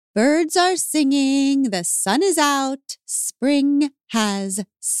Birds are singing, the sun is out, spring has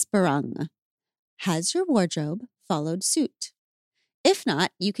sprung. Has your wardrobe followed suit? If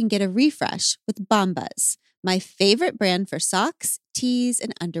not, you can get a refresh with Bombas, my favorite brand for socks, tees,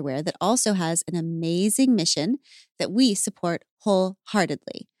 and underwear that also has an amazing mission that we support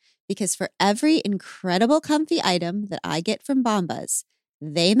wholeheartedly. Because for every incredible comfy item that I get from Bombas,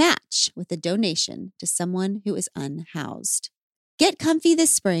 they match with a donation to someone who is unhoused. Get comfy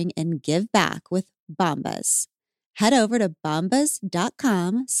this spring and give back with Bombas. Head over to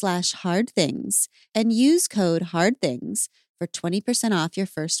bombas.com/hardthings and use code HARDTHINGS for 20% off your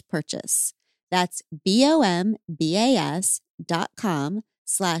first purchase. That's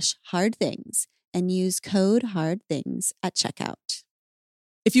bombas.com/hardthings and use code HARDTHINGS at checkout.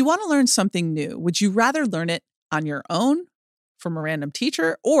 If you want to learn something new, would you rather learn it on your own, from a random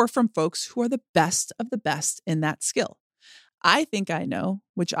teacher, or from folks who are the best of the best in that skill? I think I know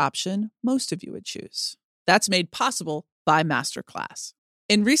which option most of you would choose. That's made possible by Masterclass.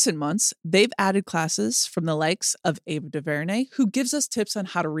 In recent months, they've added classes from the likes of Ava DuVernay, who gives us tips on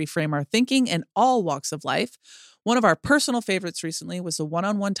how to reframe our thinking in all walks of life. One of our personal favorites recently was the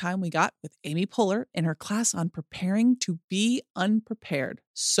one-on-one time we got with Amy Poehler in her class on preparing to be unprepared.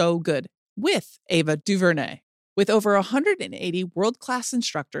 So good. With Ava DuVernay. With over 180 world-class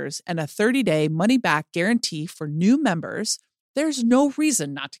instructors and a 30-day money-back guarantee for new members, there's no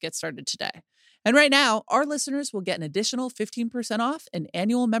reason not to get started today. And right now, our listeners will get an additional 15% off an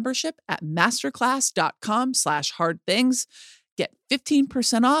annual membership at masterclass.com/hardthings. Get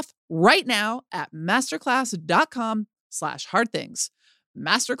 15% off right now at masterclass.com/hardthings.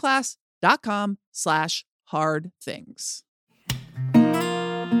 Masterclass.com/hardthings.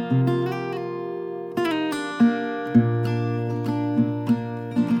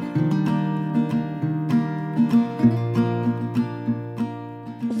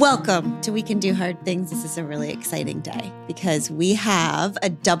 Welcome to We Can Do Hard Things. This is a really exciting day because we have a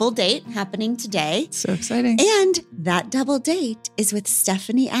double date happening today. So exciting. And that double date is with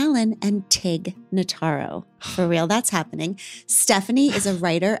Stephanie Allynne and Tig Notaro. For real, that's happening. Stephanie is a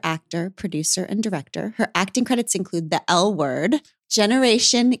writer, actor, producer, and director. Her acting credits include The L Word,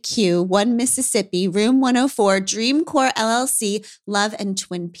 Generation Q, One Mississippi, Room 104, Dream Corps LLC, Love, and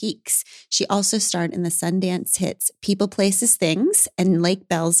Twin Peaks. She also starred in the Sundance hits People, Places, Things, and Lake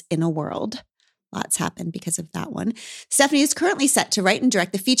Bell's In a World. Lots happened because of that one. Stephanie is currently set to write and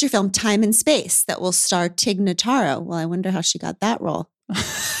direct the feature film Time and Space that will star Tig Notaro. Well, I wonder how she got that role.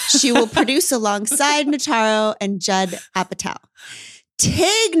 She will produce alongside Notaro and Judd Apatow.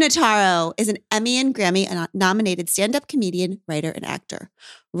 Tig Notaro is an Emmy and Grammy-nominated stand-up comedian, writer, and actor.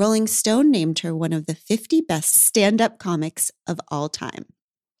 Rolling Stone named her one of the 50 best stand-up comics of all time.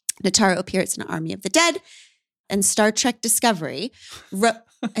 Notaro appears in Army of the Dead and Star Trek Discovery. Lots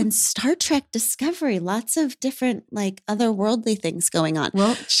of different, otherworldly things going on.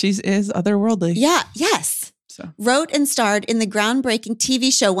 Well, she is otherworldly. Yeah, yes. So. Wrote and starred in the groundbreaking TV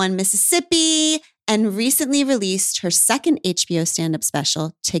show One Mississippi, and recently released her second HBO stand-up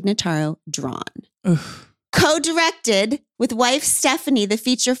special, Tig Notaro Drawn. Oof. Co-directed with wife Stephanie the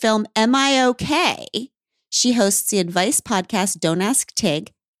feature film Am I OK? She hosts the advice podcast Don't Ask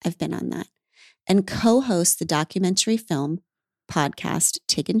Tig. I've been on that. And co-hosts the documentary film podcast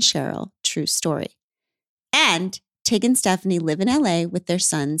Tig and Cheryl, True Story. And Tig and Stephanie live in LA with their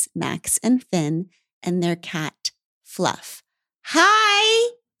sons Max and Finn and their cat Fluff.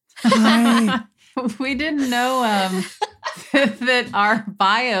 Hi! Hi. We didn't know that our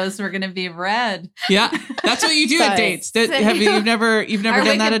bios were going to be read. Yeah, that's what you do at dates. You've never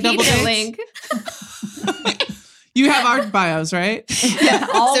done that at double dates? Link. You have our bios, right? Yeah,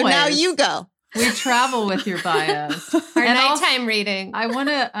 always. So now you go. We travel with your bios. Our nighttime reading. I want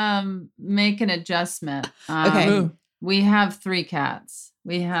to make an adjustment. Okay. We have 3 cats.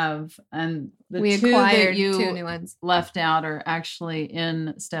 We have, and we two acquired that you 2 new ones. left out are actually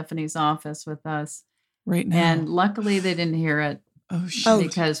in Stephanie's office with us right now. And luckily they didn't hear it. Oh, shit.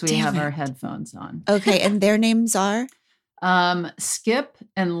 Because we have our headphones on. Okay, and their names are? Skip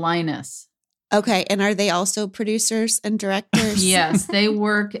and Linus. Okay, and are they also producers and directors? Yes, they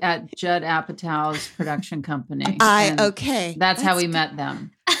work at Judd Apatow's production company. Okay. That's how we met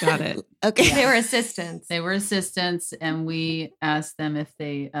them. Got it. Okay. They were assistants. They were assistants, and we asked them if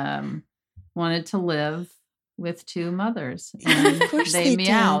they wanted to live with 2 mothers. And Of course they they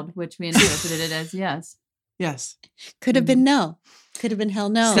meowed, did. which we interpreted it as yes. Yes. Could have been no. Could have been hell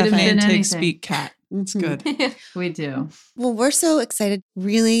no. Could have Stephanie been and Tig anything. speak cat. It's good. We do. Well, we're so excited.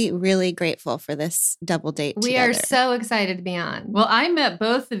 Really, really grateful for this double date We together. are so excited to be on. Well, I met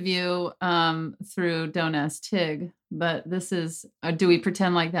both of you through Don't Ask Tig. But this is, do we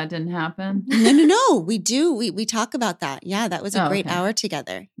pretend like that didn't happen? No. We do. We talk about that. Yeah, that was a great okay. hour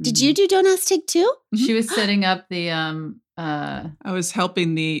together. Did you do Don't Ask, Take Two? She was setting up the, I was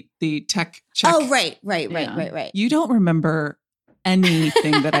helping the tech check. Oh, right. You don't remember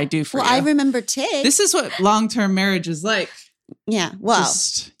anything that I do for Well, you. I remember Tig. This is what long-term marriage is like. Yeah. Well,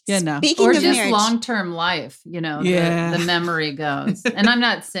 Speaking or of just marriage, long-term life, the memory goes. And I'm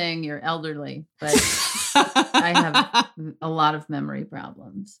not saying you're elderly, but I have a lot of memory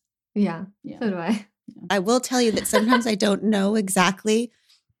problems. Yeah. So do I. I will tell you that sometimes I don't know exactly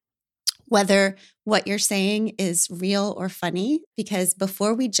whether what you're saying is real or funny, because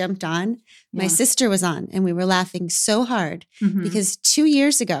before we jumped on, my sister was on and we were laughing so hard because 2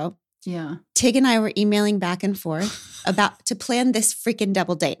 years ago, Tig and I were emailing back and forth about to plan this freaking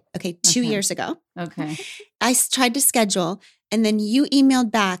double date. Okay, 2 years ago. Okay. I tried to schedule, and then you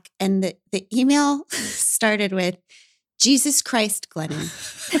emailed back, and the email started with, Jesus Christ, Glennon.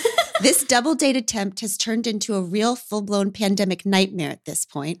 This double date attempt has turned into a real full-blown pandemic nightmare at this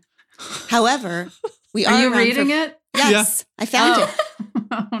point. However, we are you reading it? Yes, I found it.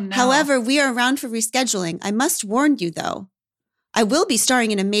 Oh, no. However, we are around for rescheduling. I must warn you, though. I will be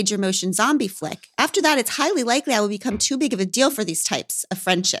starring in a major motion zombie flick. After that, it's highly likely I will become too big of a deal for these types of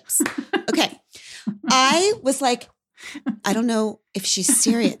friendships. Okay. I was like, I don't know if she's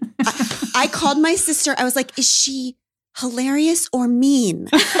serious. I called my sister. I was like, is she hilarious or mean?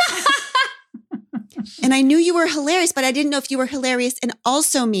 And I knew you were hilarious, but I didn't know if you were hilarious and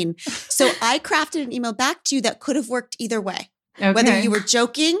also mean. So I crafted an email back to you that could have worked either way, whether you were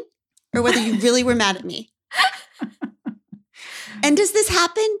joking or whether you really were mad at me. And does this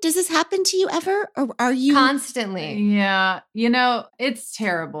happen? Does this happen to you ever? Or are you constantly? Yeah. It's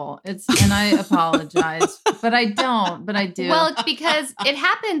terrible. And I apologize, but I don't, but I do. Well, it's because it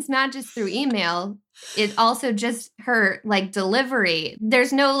happens not just through email. It also just her like delivery.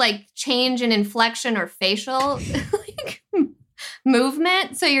 There's no like change in inflection or facial like,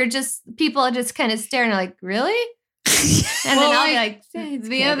 movement. So people are just kind of staring like, really? And then I'll be like,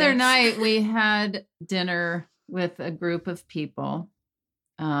 the other night we had dinner with a group of people.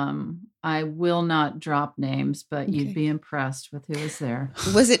 I will not drop names, but you'd be impressed with who was there.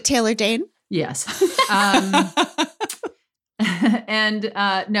 Was it Taylor Dane? Yes. And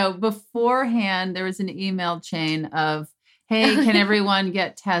no, beforehand, there was an email chain of, hey, can everyone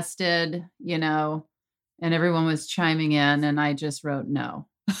get tested? And everyone was chiming in, and I just wrote no.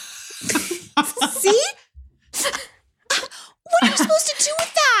 See? What are you supposed to do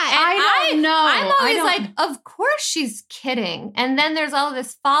with that? I don't know. I'm always like, of course she's kidding. And then there's all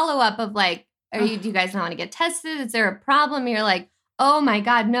this follow-up of like, do you guys not want to get tested? Is there a problem? You're like, oh my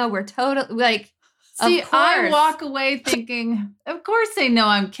God, no, we're totally like, see, I walk away thinking, of course they know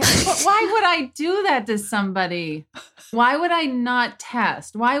I'm kidding. But why would I do that to somebody? Why would I not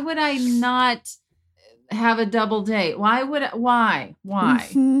test? Why would I not have a double date? Why?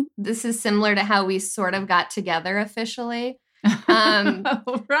 Mm-hmm. This is similar to how we sort of got together officially. Right.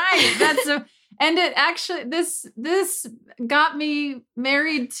 And it actually, this got me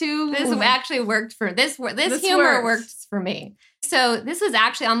married to. This actually worked for this humor worked for me. So this was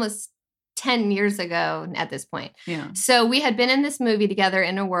actually almost 10 years ago at this point. Yeah. So we had been in this movie together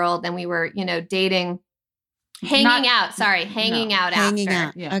in a world, and we were, dating, hanging out after.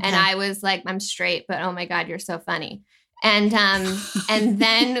 Yeah. Okay. And I was like, I'm straight, but oh my God, you're so funny. And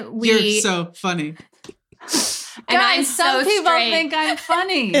then You're so funny. And Guys, some people straight. think I'm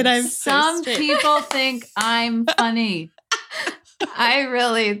funny. And I'm some people think I'm funny. I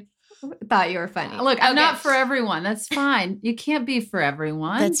really thought you were funny. Look, I'm not for everyone. That's fine. You can't be for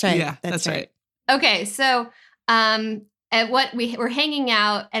everyone. That's right. Yeah, that's right. Okay, so at what we were hanging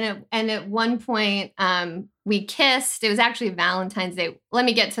out, and at one point we kissed. It was actually Valentine's Day. Let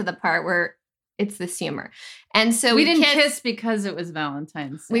me get to the part where it's this humor. And so we didn't kiss because it was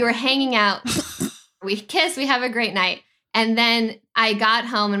Valentine's Day. We were hanging out. We kissed. We have a great night. And then I got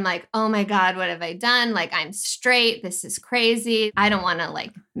home and I'm like, oh my God, what have I done? Like, I'm straight. This is crazy. I don't want to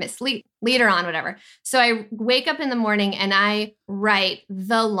like mislead her on, whatever. So I wake up in the morning and I write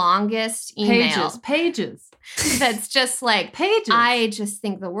the longest email. Pages. That's just like, pages. I just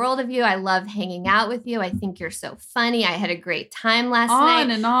think the world of you. I love hanging out with you. I think you're so funny. I had a great time last night.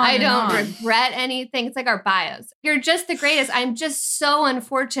 And on I and don't on. regret anything. It's like our bios. You're just the greatest. I'm just so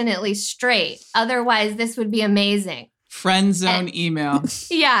unfortunately straight. Otherwise, this would be amazing. Friend zone email.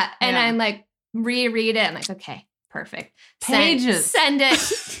 Yeah. And Yeah. I'm like, reread it. I'm like, okay, perfect. Pages. Send it.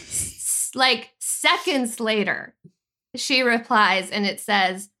 Like seconds later, she replies and it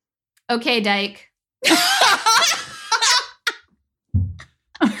says, okay, Dyke.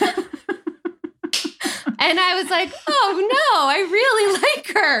 And I was like, oh no, I really like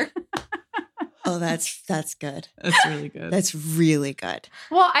her. Oh, that's good. That's really good. That's really good.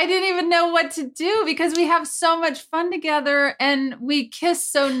 Well, I didn't even know what to do because we have so much fun together and we kiss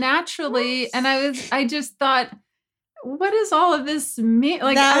so naturally. And I just thought, what does all of this mean?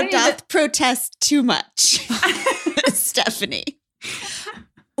 Like, Thou doth protest too much, Stephanie.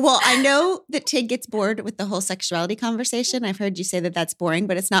 Well, I know that Tig gets bored with the whole sexuality conversation. I've heard you say that that's boring,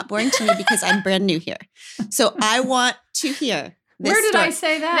 but it's not boring to me because I'm brand new here. So I want to hear this Where did story. I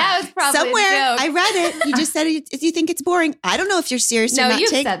say that? That was probably Somewhere. a joke. I read it. You just said if you think it's boring. I don't know if you're serious or No, not, you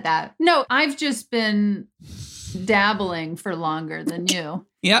Tig. said that. No, I've just been dabbling for longer than you.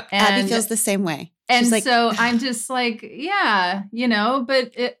 Yep. Abby feels the same way. And She's like, so I'm just like, yeah,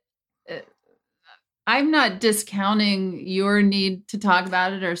 but I'm not discounting your need to talk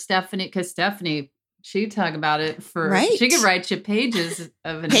about it or Stephanie, because Stephanie, she'd talk about it she could write you pages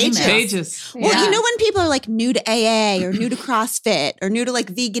of an email. Pages. Well, Yeah. you know when people are like new to AA or new to CrossFit or new to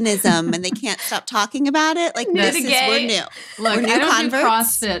like veganism and they can't stop talking about it? Like New this to is, gay. we're new. Look, We're new I don't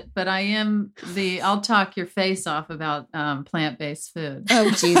converts. do CrossFit, but I am I'll talk your face off about plant-based food. Oh,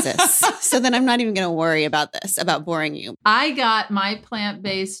 Jesus. So then I'm not even going to worry about this, about boring you. I got my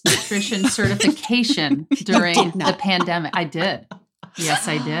plant-based nutrition certification during did not. the pandemic. I did. Yes,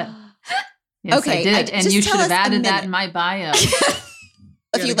 I did. Yes, Okay, I did. And just you tell should have us a add that minute. in my bio.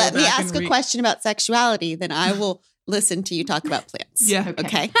 If you go let me back ask and a question about sexuality, then I will listen to you talk about plants. Yeah.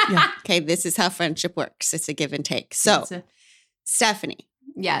 Okay. Yeah. Okay. This is how friendship works. It's a give and take. So, Stephanie,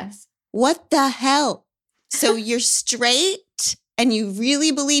 Yes. what the hell? So you're straight and you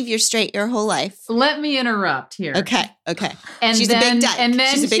really believe you're straight your whole life. Let me interrupt here. Okay. Okay. And She's a then, big dyke. And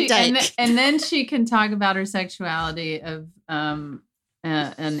then She's a big she, dyke. and then she can talk about her sexuality and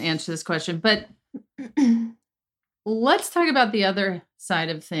answer this question. But let's talk about the other side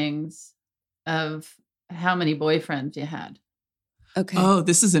of things of how many boyfriends you had. Okay. Oh,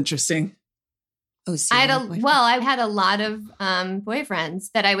 this is interesting. Oh, so I you had have a boyfriend. I had a lot of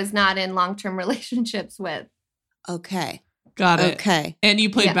boyfriends that I was not in long-term relationships with. Okay. Got it. Okay. And you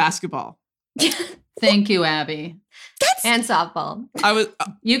played Yeah. basketball. Thank you, Abby. And softball. I was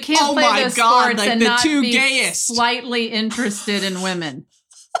You can't Oh play my those God, sports like and the not two be gayest. slightly interested in women.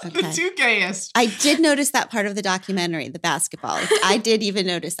 Okay. the two gayest. I did notice that part of the documentary, the basketball. I did even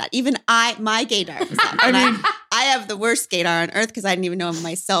notice that. Even my gaydar was up. I And mean, I have the worst gaydar on earth because I didn't even know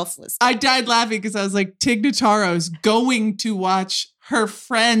myself was. I died laughing because I was like, Tig Notaro's going to watch her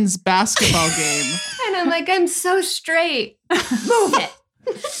friend's basketball game. And I'm like, I'm so straight. Move it.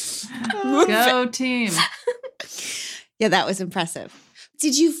 Go team. Yeah, that was impressive.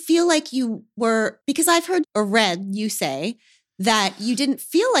 Did you feel like you were, because I've heard or read you say that you didn't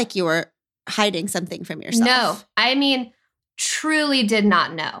feel like you were hiding something from yourself? No, I mean, truly did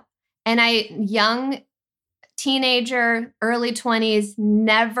not know. And young teenager, early 20s,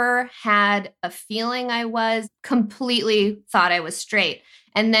 never had a feeling I was, completely thought I was straight.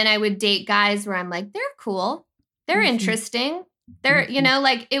 And then I would date guys where I'm like, they're cool. They're interesting. They're,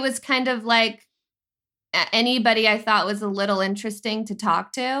 like it was kind of like anybody I thought was a little interesting to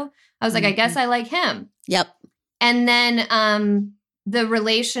talk to. I was like, I guess I like him. Yep. And then the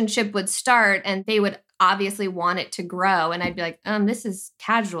relationship would start and they would obviously want it to grow. And I'd be like, this is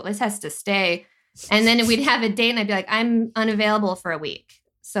casual. This has to stay. And then we'd have a date and I'd be like, I'm unavailable for a week.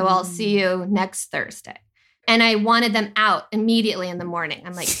 So I'll see you next Thursday. And I wanted them out immediately in the morning.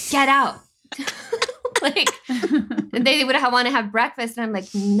 I'm like, get out. They would want to have breakfast. And I'm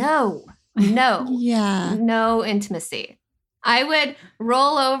like, no, Yeah. no intimacy. I would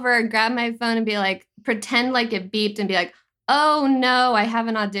roll over, grab my phone and be like, pretend like it beeped and be like, oh no, I have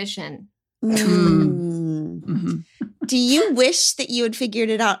an audition. Mm. Do you wish that you had figured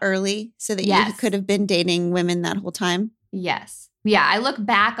it out early so that you Yes. could have been dating women that whole time? Yes. Yeah. I look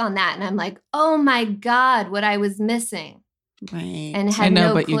back on that and I'm like, oh my God, what I was missing. Right. And had I know,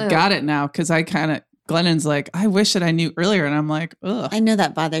 no but clue. you got it now because Glennon's like, I wish that I knew earlier. And I'm like, ugh. I know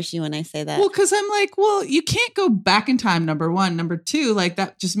that bothers you when I say that. Well, because I'm like, well, you can't go back in time, number one. Number two, like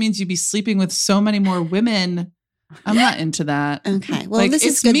that just means you'd be sleeping with so many more women. I'm not into that. Okay. Well, Like, this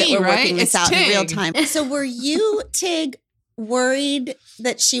is it's good me, that we're right? working this It's out in real Tig. time. So were you, Tig, worried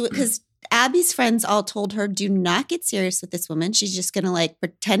that she would, because Abby's friends all told her, do not get serious with this woman. She's just going to like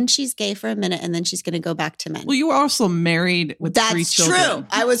pretend she's gay for a minute and then she's going to go back to men. Well, you were also married with three That's children. true.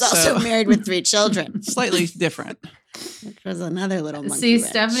 I was also So- married with 3 children, Slightly different. which was another little monkey See, wrench.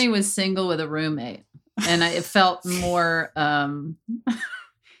 Stephanie was single with a roommate, and it felt more. I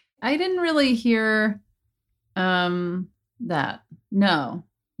didn't really hear that. No,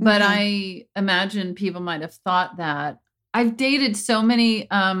 but Okay. I imagine people might have thought that I've dated so many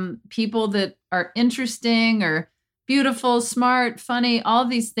people that are interesting or beautiful, smart, funny, all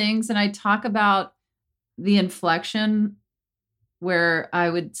these things. And I talk about the inflection where I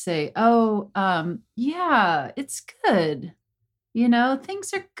would say, oh, yeah, it's good.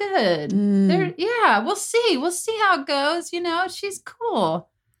 Things are good. We'll see. We'll see how it goes. She's cool.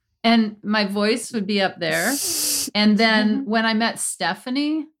 And my voice would be up there. And then when I met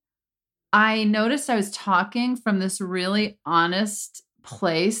Stephanie, I noticed I was talking from this really honest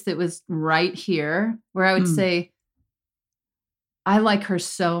place that was right here, where I would say, I like her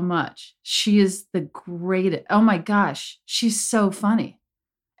so much. She is the greatest. Oh my gosh, she's so funny.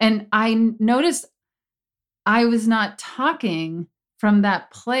 And I noticed I was not talking from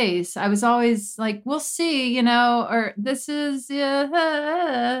that place. I was always like, we'll see, or this is,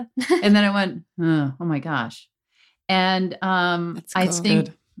 and then I went, oh my gosh. And I think,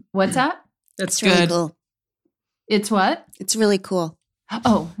 good. What's that? That's really good. Cool. It's what? It's really cool.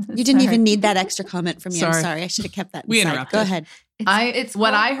 Oh, you didn't even need that extra comment from me. I'm sorry. I should have kept that inside. We interrupted. Go ahead. It's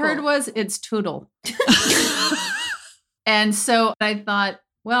what I heard was it's toodle. And so I thought,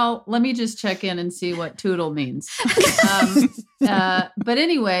 well, let me just check in and see what toodle means. But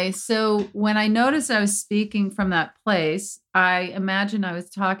anyway, so when I noticed I was speaking from that place, I imagined I was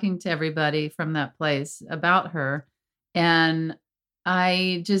talking to everybody from that place about her. And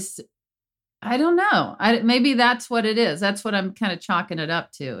I don't know. Maybe that's what it is. That's what I'm kind of chalking it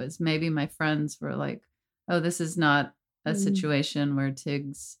up to, is maybe my friends were like, oh, this is not a situation where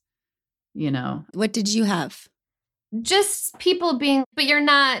Tig's, What did you have? Just people being, but you're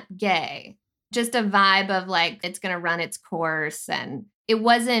not gay. Just a vibe of like, it's going to run its course. And it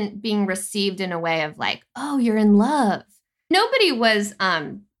wasn't being received in a way of like, oh, you're in love. Nobody was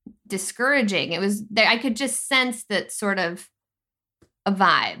discouraging. It was there. I could just sense that sort of a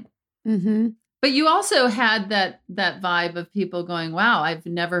vibe. Mm-hmm. But you also had that vibe of people going, wow, I've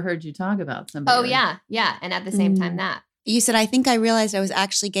never heard you talk about somebody. Oh, yeah. Yeah. And at the same time that. You said, I think I realized I was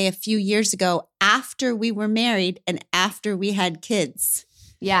actually gay a few years ago after we were married and after we had kids.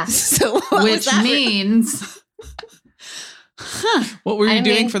 Yeah. So which means what were you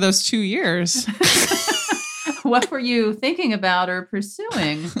doing for those 2 years? What were you thinking about or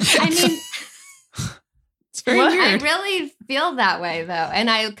pursuing? It's very weird. I really feel that way though. And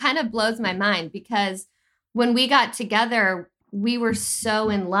it kind of blows my mind because when we got together, we were so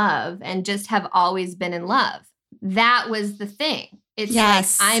in love and just have always been in love. That was the thing. It's like,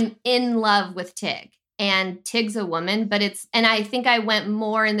 I'm in love with Tig, and Tig's a woman, and I think I went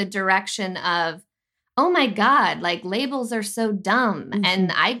more in the direction of, oh my God, like labels are so dumb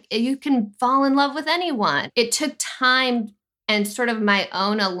and you can fall in love with anyone. It took time and sort of my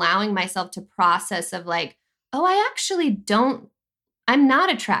own allowing myself to process of like, oh, I'm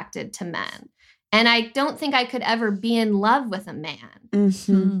not attracted to men. And I don't think I could ever be in love with a man.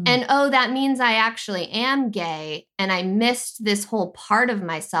 Mm-hmm. And, oh, that means I actually am gay. And I missed this whole part of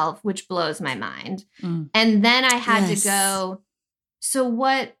myself, which blows my mind. And then I had to go, so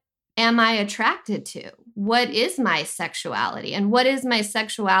what am I attracted to? What is my sexuality? And what is my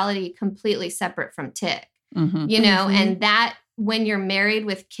sexuality completely separate from Tig? And that when you're married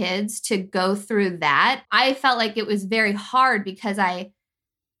with kids, to go through that, I felt like it was very hard because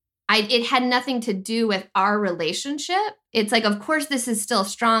it had nothing to do with our relationship. It's like, of course, this is still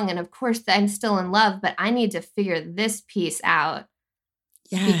strong. And of course, I'm still in love, but I need to figure this piece out.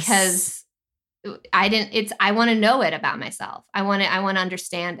 Because I want to know it about myself. I want to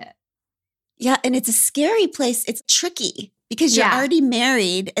understand it. Yeah. And it's a scary place. It's tricky because you're already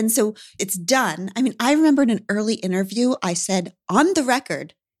married. And so it's done. I mean, I remember in an early interview, I said on the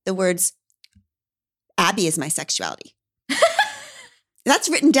record, the words, Abby is my sexuality. That's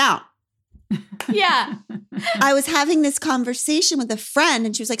written down. Yeah. I was having this conversation with a friend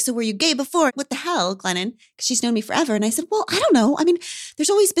and she was like, so were you gay before? What the hell, Glennon? Because she's known me forever. And I said, well, I don't know. I mean,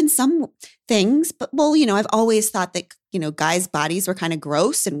 there's always been some things, but I've always thought that, guys' bodies were kind of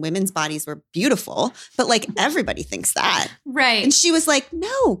gross and women's bodies were beautiful. But like everybody thinks that. Right. And she was like,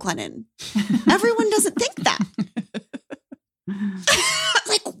 no, Glennon, everyone doesn't think that.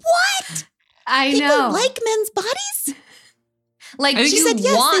 Like, what? I People know. like men's bodies? Like, she said,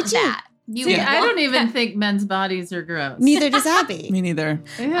 yes, want that. I don't even think men's bodies are gross. Neither does Abby. Me neither.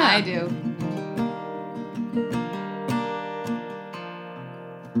 Yeah. I do.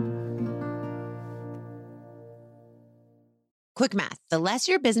 Quick math. The less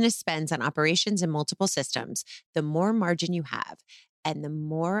your business spends on operations and multiple systems, the more margin you have and the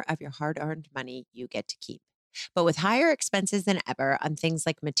more of your hard-earned money you get to keep. But with higher expenses than ever on things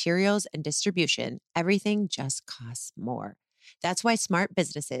like materials and distribution, everything just costs more. That's why smart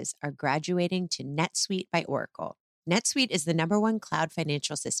businesses are graduating to NetSuite by Oracle. NetSuite is the #1 cloud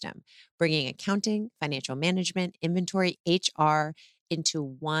financial system, bringing accounting, financial management, inventory, HR into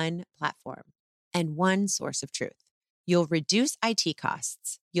one platform and one source of truth. You'll reduce IT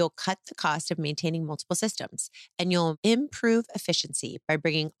costs, you'll cut the cost of maintaining multiple systems, and you'll improve efficiency by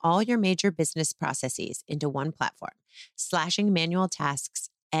bringing all your major business processes into one platform, slashing manual tasks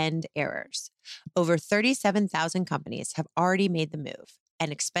and errors. Over 37,000 companies have already made the move,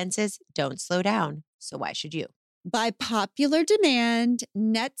 and expenses don't slow down, so why should you? By popular demand,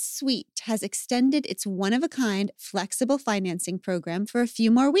 NetSuite has extended its one-of-a-kind flexible financing program for a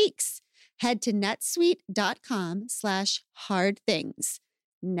few more weeks. Head to netsuite.com/hardthings.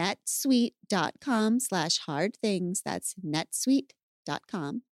 netsuite.com/hardthings. That's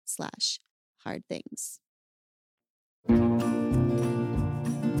netsuite.com/hardthings.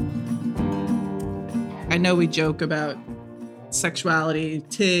 I know we joke about sexuality,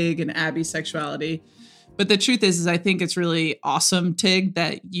 Tig and Abby's sexuality, but the truth is I think it's really awesome, Tig,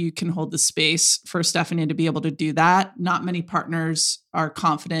 that you can hold the space for Stephanie to be able to do that. Not many partners are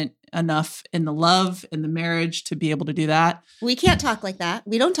confident enough in the love, in the marriage to be able to do that. We can't talk like that.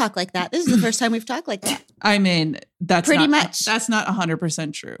 We don't talk like that. This is the first time we've talked like that. I mean, that's pretty not, much. That's not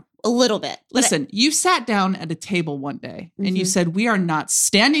 100% true. A little bit. Listen, you sat down at a table one day and you said, we are not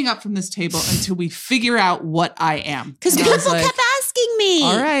standing up from this table until we figure out what I am. Because people kept asking me.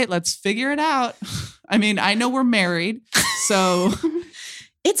 All right, let's figure it out. I mean, I know we're married, so...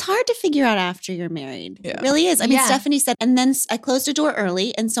 It's hard to figure out after you're married. Yeah. It really is. I mean, Stephanie said, and then I closed a door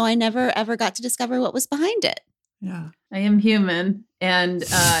early, and so I never, ever got to discover what was behind it. Yeah. I am human. And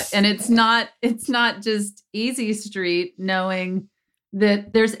it's not just easy street knowing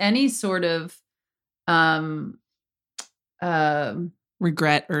that there's any sort of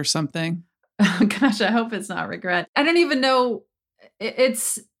regret or something. Gosh, I hope it's not regret. I don't even know.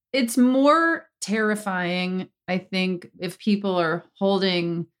 It's more terrifying, I think, if people are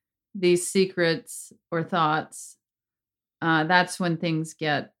holding these secrets or thoughts. That's when things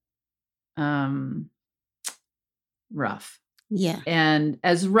get rough. Yeah. And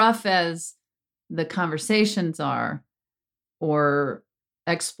as rough as the conversations are, or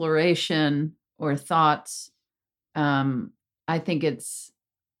exploration or thoughts, I think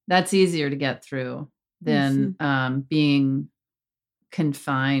that's easier to get through than being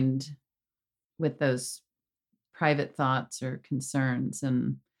confined with those private thoughts or concerns.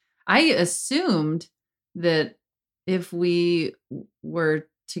 And I assumed that if we were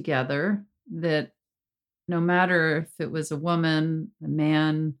together, that no matter if it was a woman, a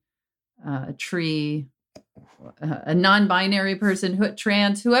man, a tree, a non-binary person,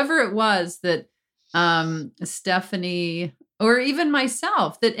 trans, whoever it was, that Stephanie or even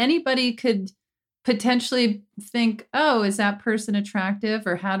myself, that anybody could potentially think, oh, is that person attractive?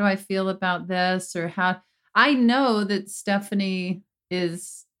 Or how do I feel about this? Or how I know that Stephanie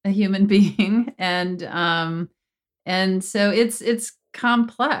is a human being. And so it's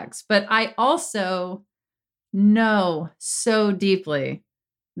complex, but I also know so deeply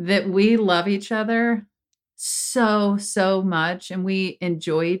that we love each other so, so much, and we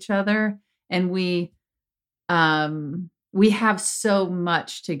enjoy each other, and we have so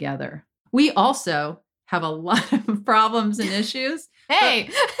much together. We also have a lot of problems and issues. Hey,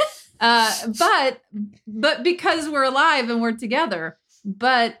 but because we're alive and we're together,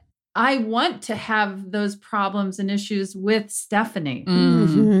 but I want to have those problems and issues with Stephanie.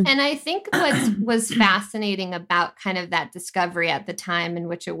 And I think what was fascinating about kind of that discovery at the time in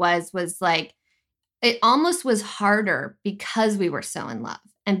which it was like, it almost was harder because we were so in love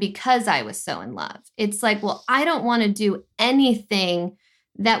and because I was so in love. It's like, well, I don't want to do anything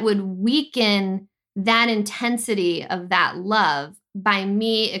that would weaken that intensity of that love by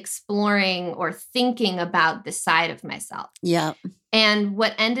me exploring or thinking about this side of myself. Yeah. And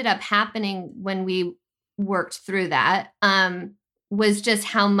what ended up happening when we worked through that was just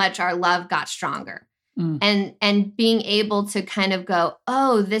how much our love got stronger. And being able to kind of go,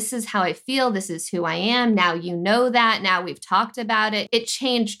 oh, this is how I feel. This is who I am. Now you know that. Now we've talked about it. It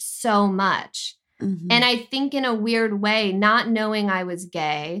changed so much. And I think in a weird way, not knowing I was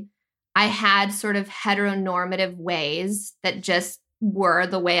gay, I had sort of heteronormative ways that just were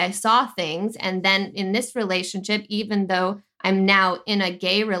the way I saw things. And then in this relationship, even though I'm now in a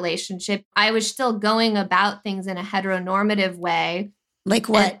gay relationship, I was still going about things in a heteronormative way. Like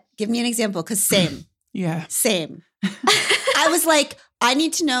what? Give me an example, because same. Yeah. Same. I was like, I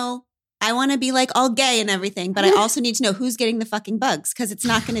need to know, I want to be like all gay and everything, but I also need to know who's getting the fucking bugs, because it's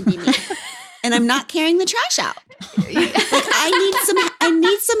not going to be me. And I'm not carrying the trash out. Like I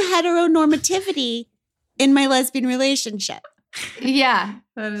need some heteronormativity in my lesbian relationship. Yeah.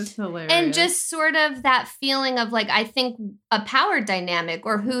 That is hilarious. And just sort of that feeling of like, I think a power dynamic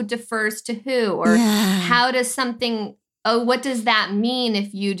or who defers to who or how does something, what does that mean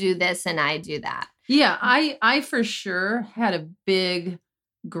if you do this and I do that? Yeah, I for sure had a big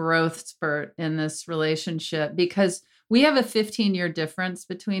growth spurt in this relationship because we have a 15-year difference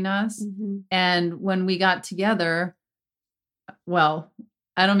between us. Mm-hmm. And when we got together, well,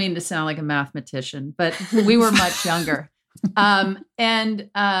 I don't mean to sound like a mathematician, but we were much younger. You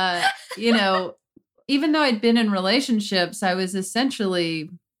know, even though I'd been in relationships, I was essentially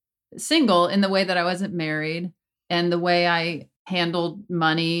single in the way that I wasn't married and the way I handled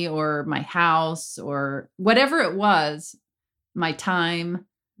money or my house or whatever it was, my time,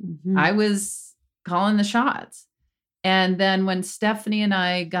 I was calling the shots. And then when Stephanie and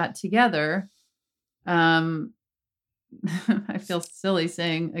I got together, I feel silly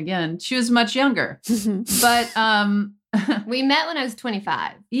saying again, she was much younger, but we met when I was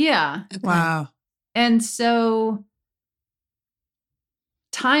 25. Yeah. Okay. Wow. And so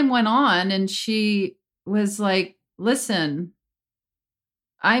time went on and she was like, listen,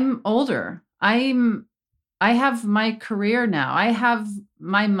 I'm older. I have my career now. I have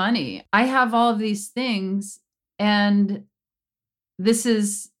my money. I have all of these things. And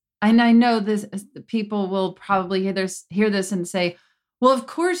I know this, people will probably hear this and say, well, of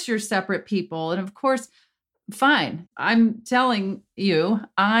course you're separate people. And of course, fine. I'm telling you,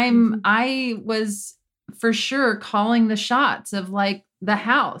 I was for sure calling the shots of like the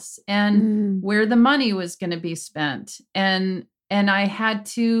house and where the money was going to be spent. And I had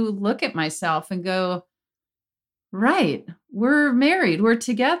to look at myself and go, right, we're married, we're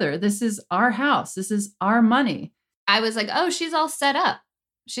together. This is our house. This is our money. I was like, oh, she's all set up.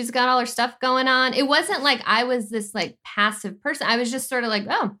 She's got all her stuff going on. It wasn't like I was this like passive person. I was just sort of like,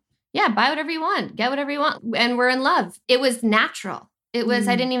 oh, yeah, buy whatever you want, get whatever you want. And we're in love. It was natural. It was,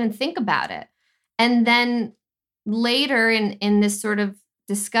 I didn't even think about it. And then later in this sort of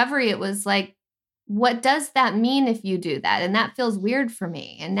discovery, it was like, what does that mean if you do that? And that feels weird for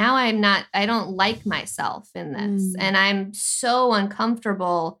me. And now I don't like myself in this. And I'm so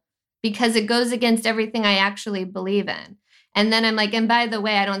uncomfortable because it goes against everything I actually believe in. And then I'm like, and by the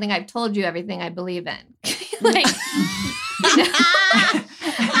way, I don't think I've told you everything I believe in. Like,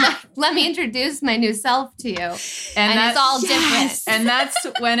 let me introduce my new self to you. And it's all different. And that's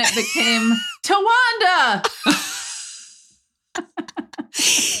when it became Towanda.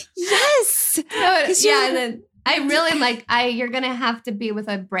 Yes. So, yeah. And then I really like, you're going to have to be with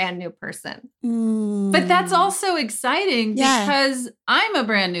a brand new person. But that's also exciting because I'm a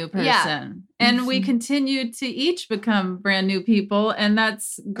brand new person. Yeah. And we continue to each become brand new people. And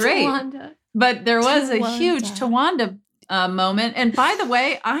that's great. Towanda. But there was a huge Towanda moment. And by the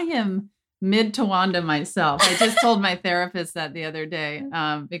way, I am mid Towanda myself. I just told my therapist that the other day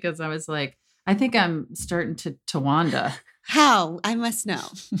because I was like, I think I'm starting to Towanda. How? I must know.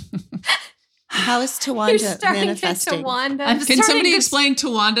 How is Towanda manifesting? Can somebody explain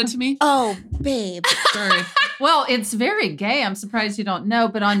Towanda to me? Oh, babe. Sorry. Well, it's very gay. I'm surprised you don't know.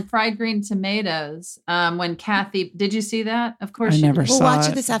 But on Fried Green Tomatoes, when Kathy, did you see that? Of course, you did. We'll watch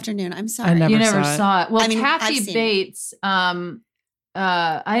it this afternoon. I'm sorry. You never saw it. Well, I mean, Kathy Bates.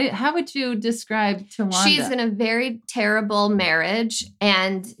 How would you describe Towanda? She's in a very terrible marriage,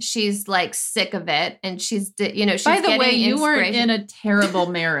 and she's like sick of it. And she's by the way, you weren't in a terrible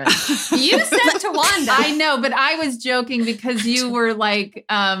marriage. You said Towanda. I know, but I was joking because you were like,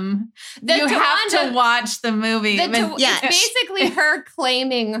 you have to watch the movie. It's basically her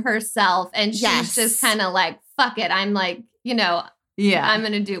claiming herself, and she's just kind of like, fuck it. I'm like, I'm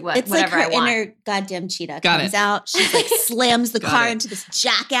going to do whatever I want. It's like her inner goddamn cheetah comes out. She's like slams the car into this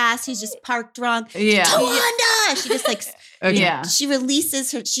jackass who's just parked wrong. Yeah. Towanda! She just like, she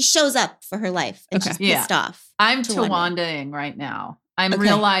releases her, she shows up for her life and she's pissed off. I'm Towandaing right now. I'm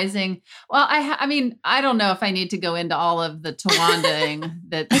realizing, well, I mean, I don't know if I need to go into all of the Towandaing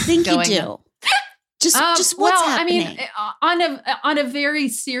that I think you do. Just what's happening? I mean, on a very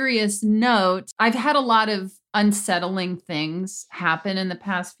serious note, I've had a lot of unsettling things happen in the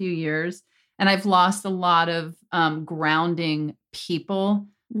past few years, and I've lost a lot of grounding people.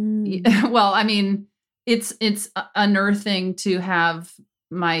 Well, I mean, it's unearthing to have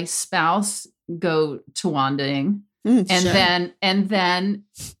my spouse go Towandaing, and then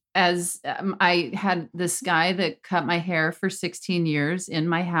as I had this guy that cut my hair for 16 years in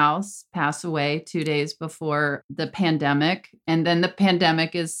my house pass away 2 days before the pandemic. And then the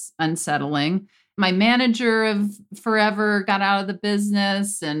pandemic is unsettling. My manager of forever got out of the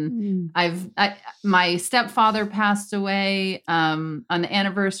business, and my stepfather passed away on the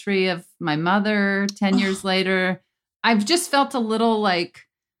anniversary of my mother 10 years later. I've just felt a little like,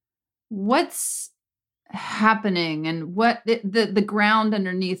 what's happening, and what the ground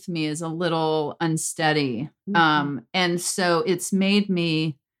underneath me is a little unsteady. And so it's made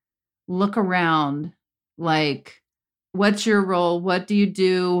me look around like, what's your role? What do you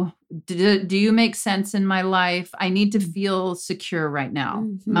do? Do you make sense in my life? I need to feel secure right now.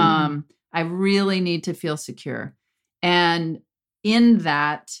 I really need to feel secure. And in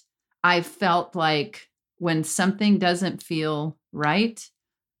that, I felt like when something doesn't feel right,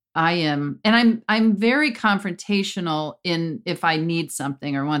 I'm very confrontational in if I need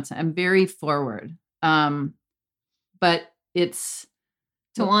something or want something. I'm very forward. But it's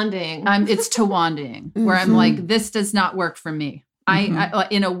Towanding. It's Towandaing, where I'm like, this does not work for me. I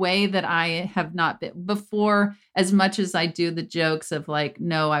in a way that I have not been before, as much as I do the jokes of like,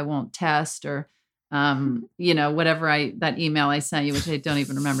 no, I won't test, or whatever that email I sent you, which I don't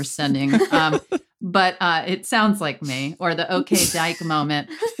even remember sending. But it sounds like me, or the okay dyke moment.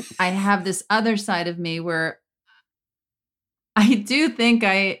 I have this other side of me where I do think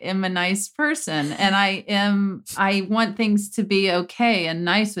I am a nice person, and I want things to be okay and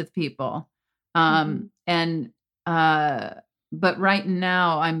nice with people. But right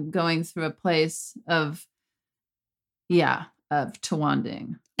now I'm going through a place of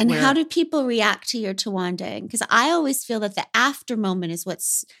Towanding. And how do people react to your Towanding? Because I always feel that the after moment is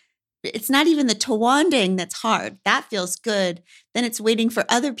it's not even the Towanding that's hard. That feels good. Then it's waiting for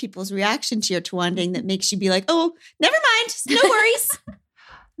other people's reaction to your Towanding that makes you be like, oh, never mind. No worries.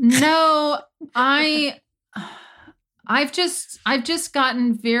 No, I've just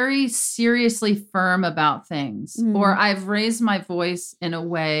gotten very seriously firm about things, or I've raised my voice in a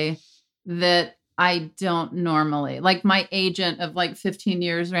way that I don't normally. Like my agent of like 15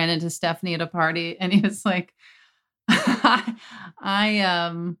 years ran into Stephanie at a party, and he was like,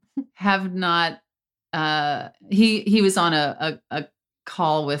 I have not, he was on a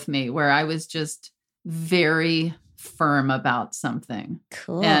call with me where I was just very firm about something.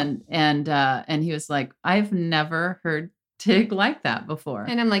 Cool. And he was like, I've never heard Tig like that before.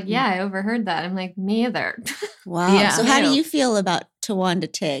 And I'm like, yeah, I overheard that. I'm like, me either. Wow. Yeah. So how do you feel about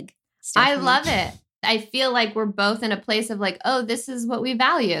Towanda Tig, Stephanie? I love it. I feel like we're both in a place of like, oh, this is what we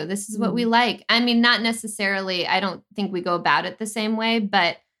value. This is what we like. I mean, not necessarily, I don't think we go about it the same way,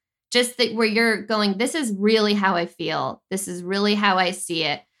 but just that where you're going, this is really how I feel. This is really how I see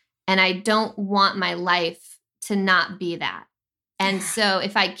it. And I don't want my life to not be that. And so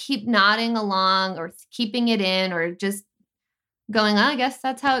if I keep nodding along or keeping it in or just going, oh, I guess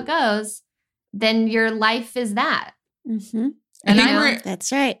that's how it goes, then your life is that. Mm-hmm. And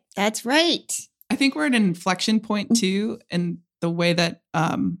that's right. That's right. I think we're at an inflection point too, in the way that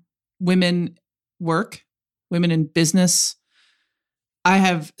women work, women in business. I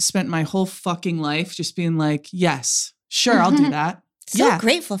have spent my whole fucking life just being like, yes, sure, I'll do that. So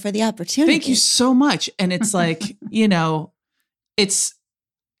grateful for the opportunity. Thank you so much. And it's like, it's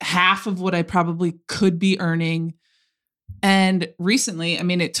half of what I probably could be earning. And recently, I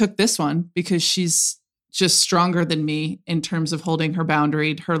mean, it took this one because she's just stronger than me in terms of holding her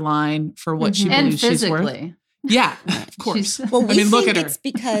boundary, her line for what she believes she's worth. Yeah, of course. Well, we think look at it's her.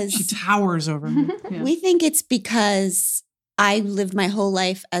 Because she towers over me. Yeah. We think it's because I lived my whole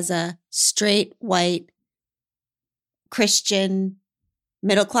life as a straight, white, Christian,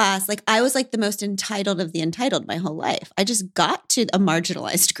 middle class. Like I was like the most entitled of the entitled my whole life. I just got to a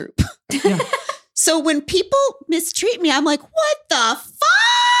marginalized group. Yeah. So when people mistreat me, I'm like, what the fuck?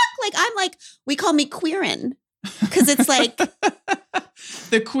 Like, I'm like, we call me queerin'. Because it's like.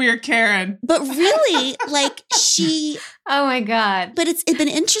 The queer Karen. But really, like she. Oh my God. But it's been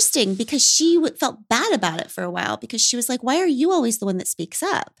interesting because she felt bad about it for a while because she was like, why are you always the one that speaks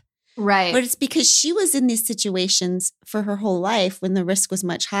up? Right. But it's because she was in these situations for her whole life when the risk was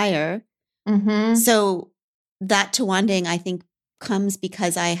much higher. Mm-hmm. So that Towanding, I think, comes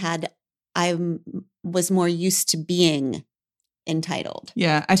because I was more used to being entitled.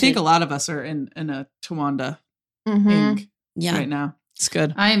 Yeah, I think a lot of us are in a Towanda right now. It's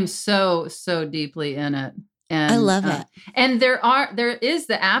good. I am so deeply in it, and I love it. And there is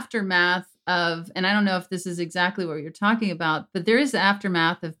the aftermath of, and I don't know if this is exactly what you're talking about, but there is the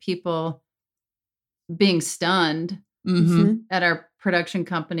aftermath of people being stunned. At our production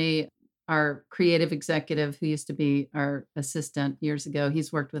company. Our creative executive, who used to be our assistant years ago,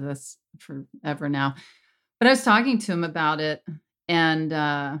 he's worked with us forever now. But I was talking to him about it, and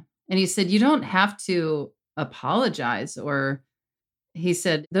he said, "You don't have to apologize." Or he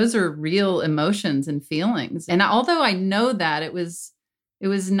said, "Those are real emotions and feelings." And although I know that, it was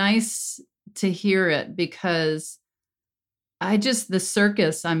nice to hear it because the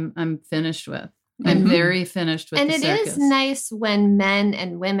circus I'm finished with. I'm very finished with and the it circus. is nice when men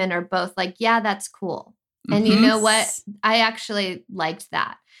and women are both like, yeah, that's cool. And you know what? I actually liked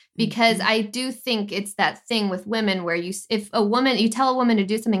that because I do think it's that thing with women where you tell a woman to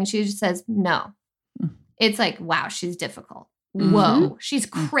do something and she just says no. It's like, wow, she's difficult. Whoa, she's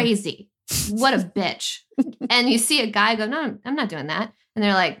crazy. What a bitch. And you see a guy go, no, I'm not doing that. And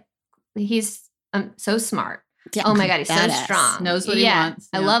they're like, he's so smart. Yeah, oh my God, he's so strong. Knows what he wants.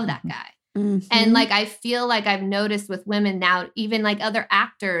 I love that guy. And like, I feel like I've noticed with women now, even like other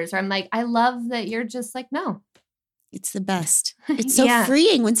actors, or I'm like, I love that you're just like, no. It's the best. It's so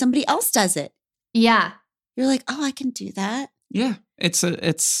freeing when somebody else does it. Yeah. You're like, oh, I can do that. Yeah. It's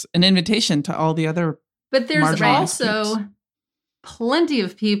an invitation to all the other. But there's also plenty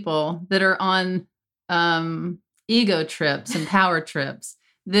of people that are on ego trips and power trips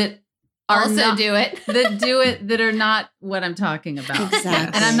that that are not what I'm talking about.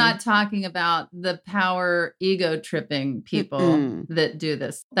 Exactly. And I'm not talking about the power ego tripping people that do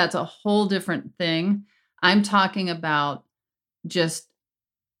this. That's a whole different thing. I'm talking about just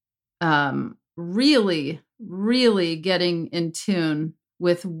really, really getting in tune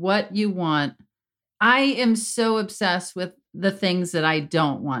with what you want. I am so obsessed with the things that I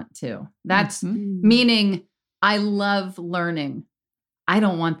don't want to. That's meaning I love learning. I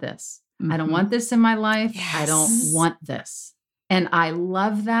don't want this. I don't want this in my life. Yes. I don't want this. And I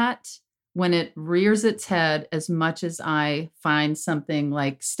love that when it rears its head as much as I find something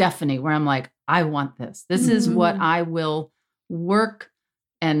like Stephanie, where I'm like, I want this. This is what I will work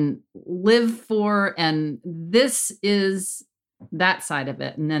and live for. And this is that side of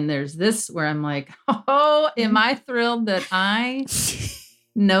it. And then there's this where I'm like, oh, am I thrilled that I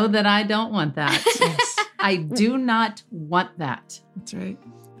know that I don't want that? Yes. I do not want that. That's right.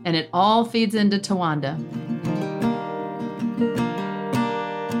 And it all feeds into Towanda.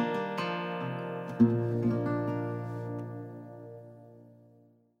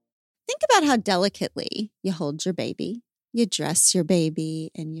 Think about how delicately you hold your baby, you dress your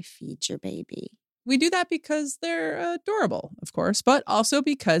baby, and you feed your baby. We do that because they're adorable, of course, but also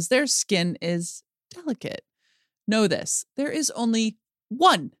because their skin is delicate. Know this, there is only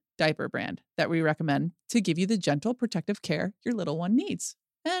one diaper brand that we recommend to give you the gentle protective care your little one needs.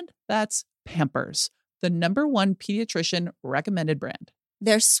 And that's Pampers, the #1 pediatrician recommended brand.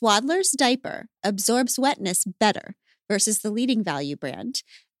 Their Swaddler's diaper absorbs wetness better versus the leading value brand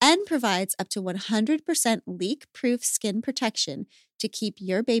and provides up to 100% leak-proof skin protection to keep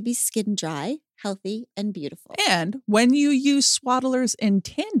your baby's skin dry, healthy, and beautiful. And when you use Swaddlers in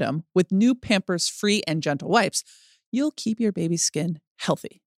tandem with new Pampers Free and Gentle wipes, you'll keep your baby's skin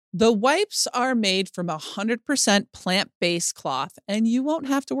healthy. The wipes are made from 100% plant-based cloth, and you won't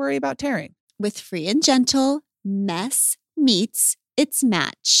have to worry about tearing. With Free and Gentle, mess meets its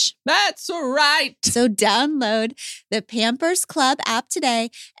match. That's right. So download the Pampers Club app today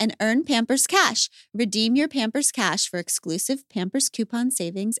and earn Pampers Cash. Redeem your Pampers Cash for exclusive Pampers coupon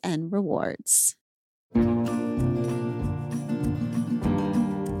savings and rewards.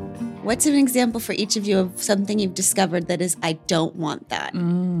 What's an example for each of you of something you've discovered that is, I don't want that?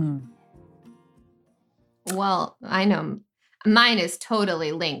 Well, I know mine is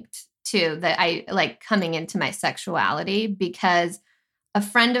totally linked to that. I like coming into my sexuality because a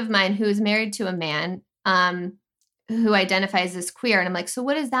friend of mine who is married to a man who identifies as queer. And I'm like, so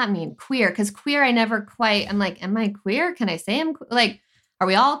what does that mean? Queer? Because queer, I'm like, am I queer? Can I say I'm like, are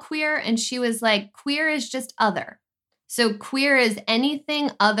we all queer? And she was like, queer is just other. So queer is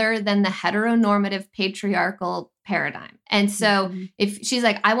anything other than the heteronormative patriarchal paradigm. And so if she's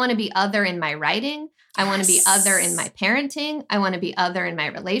like, I want to be other in my writing, I want to be other in my parenting, I want to be other in my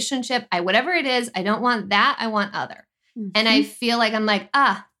relationship, whatever it is, I don't want that, I want other. And I feel like I'm like,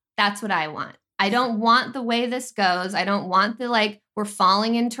 that's what I want. I don't want the way this goes. I don't want the we're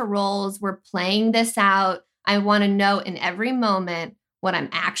falling into roles, we're playing this out. I want to know in every moment what I'm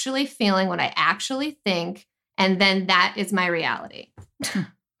actually feeling, what I actually think. And then that is my reality.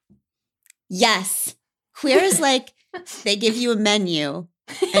 Yes. Queer is like they give you a menu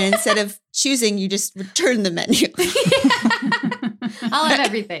and instead of choosing, you just return the menu. I'll have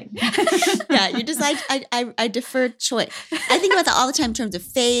everything. Yeah, you decide, I defer choice. I think about that all the time in terms of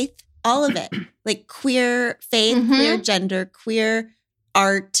faith, all of it. Like queer faith, queer gender, queer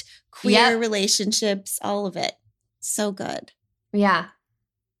art, queer relationships, all of it. So good. Yeah.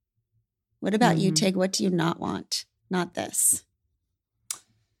 What about you, Tig? What do you not want? Not this.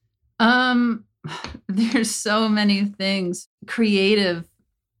 There's so many things, creative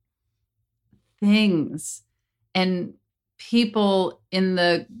things, and people in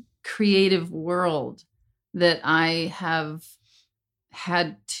the creative world that I have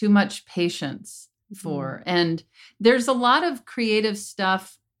had too much patience for. And there's a lot of creative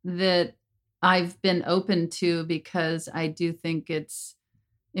stuff that I've been open to because I do think it's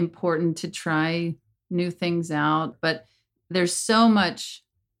important to try new things out. But there's so much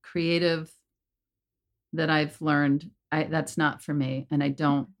creative that I've learned that's not for me. And I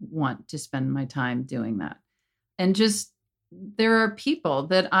don't want to spend my time doing that. And just, there are people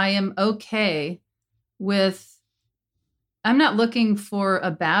that I am okay with. I'm not looking for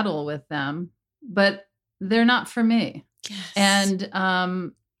a battle with them, but they're not for me.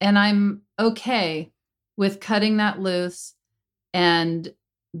 Yes. And I'm okay with cutting that loose and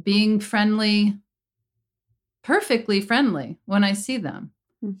being friendly, perfectly friendly when I see them,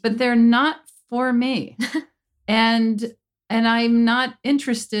 but they're not for me. and I'm not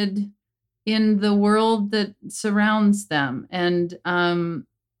interested in the world that surrounds them. And I'm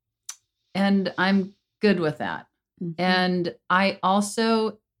good with that. And I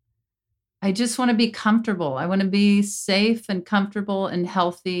just want to be comfortable. I want to be safe and comfortable and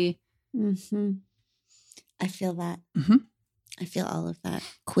healthy. I feel that. I feel all of that.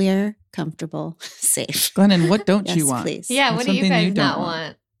 Queer, comfortable, safe. Glennon, what don't Yes, you want? please. Yeah, What's what do you something guys you don't not want?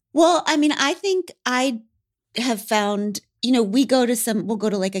 want? Well, I mean, I think I have found, we'll go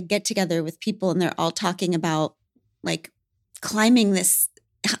to like a get together with people and they're all talking about like climbing this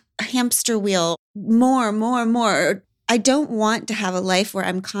hamster wheel more. I don't want to have a life where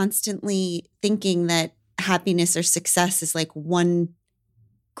I'm constantly thinking that happiness or success is like one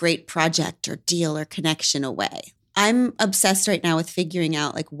great project or deal or connection away. I'm obsessed right now with figuring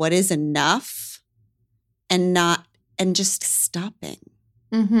out like what is enough and just stopping.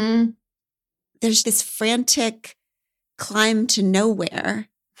 There's this frantic climb to nowhere.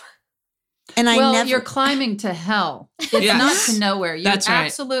 And you're climbing to hell. It's not to nowhere. You're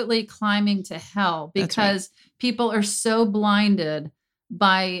absolutely climbing to hell because people are so blinded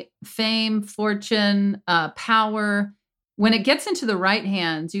by fame, fortune, power. When it gets into the right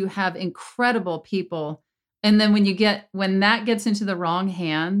hands, you have incredible people. And then when that gets into the wrong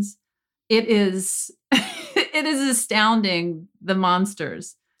hands, it is astounding, the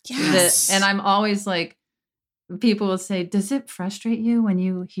monsters. Yes. And I'm always like, people will say, does it frustrate you when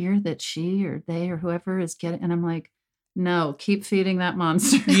you hear that she or they or whoever is getting, and I'm like, no, keep feeding that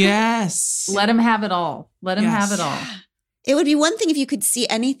monster. Yes. Let him have it all. Let him have it all. It would be one thing if you could see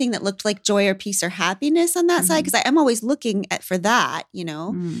anything that looked like joy or peace or happiness on that side, because I am always looking for that,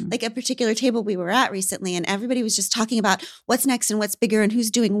 like a particular table we were at recently and everybody was just talking about what's next and what's bigger and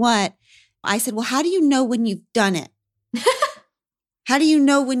who's doing what. I said, well, how do you know when you've done it? How do you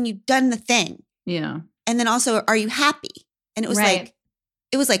know when you've done the thing? Yeah. And then also, are you happy? And it was like,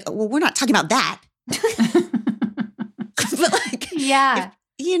 well, we're not talking about that. But like, yeah.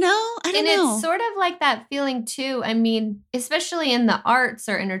 I don't know. And it's sort of like that feeling too. I mean, especially in the arts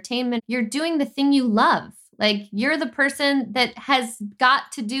or entertainment, you're doing the thing you love. Like you're the person that has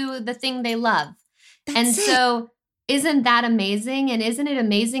got to do the thing they love. So isn't that amazing? And isn't it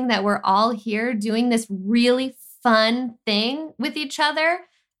amazing that we're all here doing this really fun thing with each other?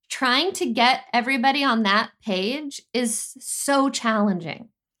 Trying to get everybody on that page is so challenging.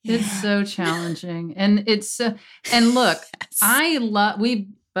 It's so challenging. And and look, we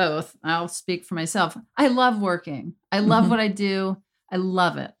both, I'll speak for myself. I love working. I love what I do. I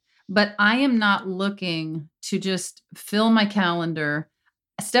love it. But I am not looking to just fill my calendar.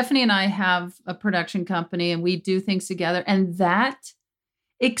 Stephanie and I have a production company and we do things together. And that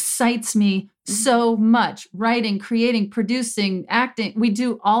excites me so much. Writing, creating, producing, acting. We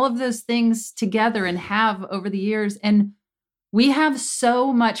do all of those things together and have over the years. And we have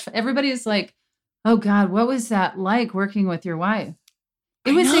so much. Everybody's like, oh God, what was that like working with your wife?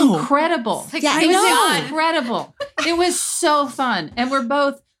 It was incredible. Like, yeah, it was incredible. It was so fun. And we're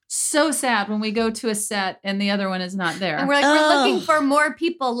both so sad when we go to a set and the other one is not there. And we're like, we're looking for more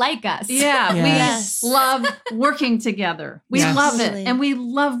people like us. Yeah, Yes. we love working together. We love it. And we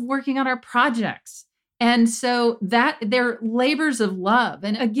love working on our projects. And so they're labors of love.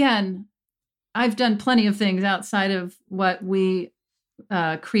 And again, I've done plenty of things outside of what we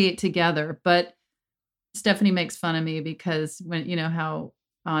create together. But Stephanie makes fun of me because when, how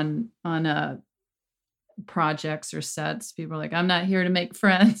on projects or sets, people are like, I'm not here to make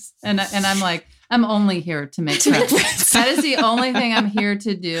friends. And I'm like, I'm only here to make friends. That is the only thing I'm here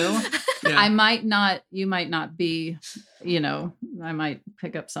to do. Yeah. You might not be, I might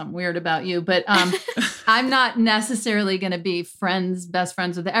pick up something weird about you, but I'm not necessarily going to be best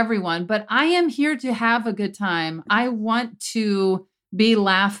friends with everyone, but I am here to have a good time. I want to be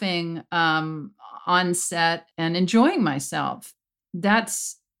laughing on set and enjoying myself.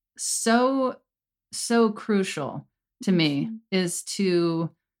 That's so crucial to me, is to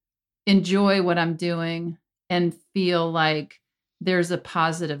enjoy what I'm doing and feel like there's a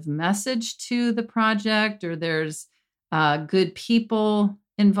positive message to the project or there's good people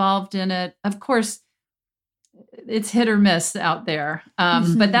involved in it. Of course, it's hit or miss out there.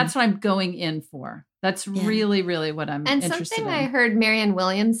 But that's what I'm going in for. That's really, really what I'm interested in. And something I heard Marianne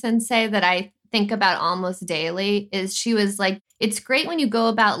Williamson say that I think about almost daily is she was like, it's great when you go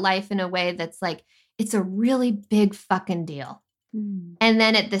about life in a way that's like, it's a really big fucking deal. And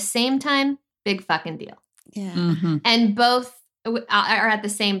then at the same time, big fucking deal. Yeah. And both are at the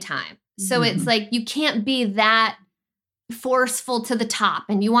same time. So it's like, you can't be that forceful to the top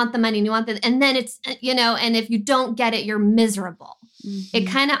and you want the money and you want and then it's, and if you don't get it, you're miserable. It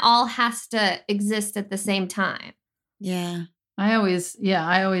kind of all has to exist at the same time. Yeah. I always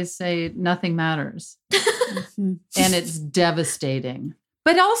say nothing matters. And it's devastating.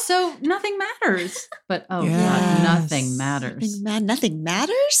 But also nothing matters. But God, nothing matters. Nothing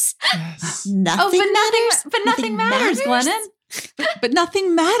matters? Yes. Nothing matters? But nothing matters, Glennon. But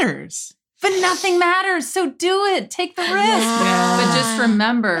nothing matters. But nothing matters. So do it. Take the risk. Yeah. But just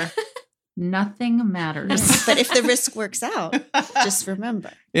remember, nothing matters. But if the risk works out, just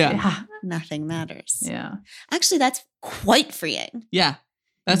remember. Yeah. Nothing matters. Yeah. Actually, that's quite freeing. Yeah.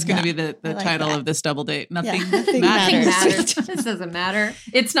 That's going to be the like title that. of this double date. Nothing nothing matters. matters. This doesn't matter.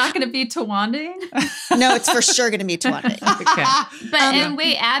 It's not going to be Towanda. No, it's for sure going to be Towanda. Okay. But and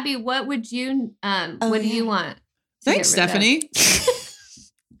wait, Abby, what would you what do you want? Thanks, Stephanie.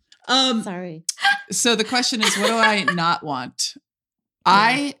 Sorry. So the question is, what do I not want?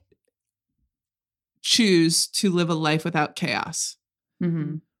 I choose to live a life without chaos.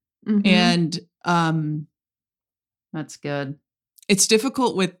 And that's good. it's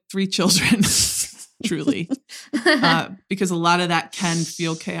difficult with 3 children, truly, because a lot of that can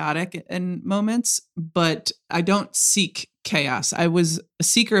feel chaotic in moments, but I don't seek chaos. I was a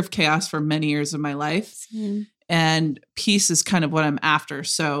seeker of chaos for many years of my life. And peace is kind of what I'm after.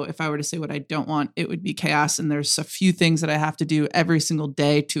 So if I were to say what I don't want, it would be chaos. And there's a few things that I have to do every single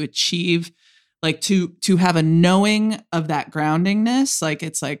day to achieve, like to have a knowing of that groundingness. Like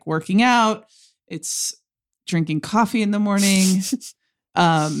it's like working out, it's drinking coffee in the morning.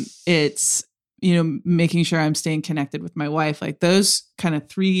 It's, making sure I'm staying connected with my wife. Like those kind of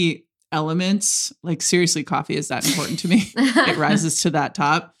 3 elements, like seriously, coffee is that important to me. It rises to that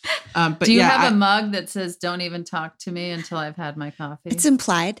top. But do you have a mug that says, don't even talk to me until I've had my coffee? It's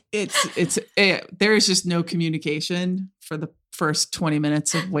implied. There is just no communication for the first 20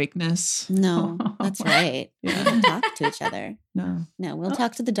 minutes of wakeness. No, that's right. We don't talk to each other. No, we'll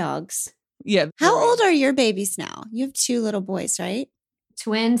talk to the dogs. Yeah. How old are your babies now? You have 2 little boys, right?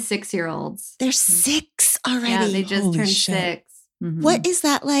 Twin 6-year-olds. They're 6 already. Yeah, they just Holy turned shit. 6. What is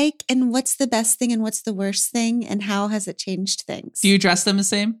that like? And what's the best thing and what's the worst thing? And how has it changed things? Do you dress them the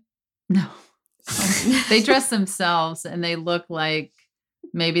same? No. They dress themselves and they look like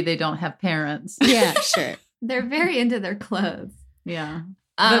maybe they don't have parents. Yeah, sure. They're very into their clothes. Yeah.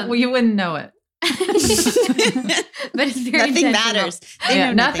 But you wouldn't know it. But it's very nothing intentional. matters. They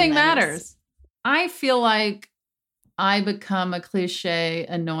know nothing matters. I feel like I become a cliche,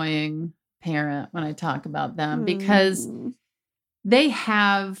 annoying parent when I talk about them because they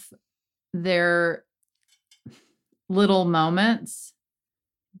have their little moments,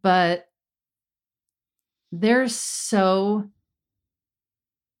 but they're so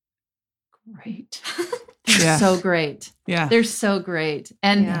great. They're so great. Yeah. They're so great.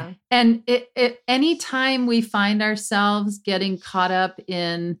 And anytime we find ourselves getting caught up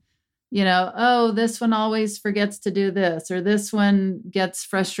in, this one always forgets to do this, or this one gets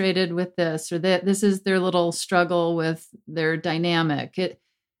frustrated with this, or that this is their little struggle with their dynamic.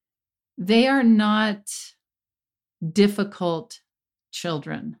 They are not difficult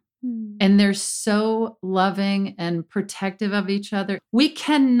children. And they're so loving and protective of each other. We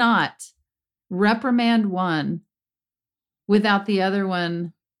cannot reprimand one without the other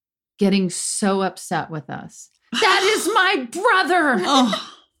one getting so upset with us. That is my brother.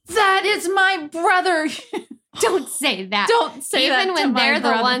 Oh. That is my brother. Don't say that. Don't say that. Even when they're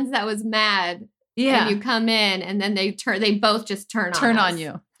the ones that was mad. Yeah. And you come in and then they both just turn on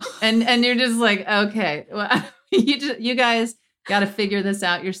you. And you're just like, okay, well, you guys got to figure this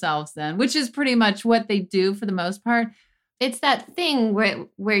out yourselves then, which is pretty much what they do for the most part. It's that thing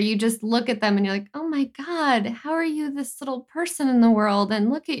where you just look at them and you're like, oh my God, how are you this little person in the world?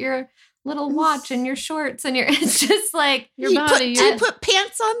 And look at your little watch and your shorts and it's just like your body. Do you put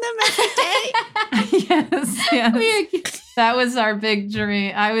pants on them every day? Yes. That was our big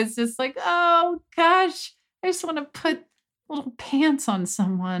dream. I was just like, oh gosh, I just want to put little pants on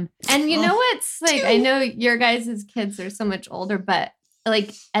someone. And you know what's like, I know your guys' kids are so much older, but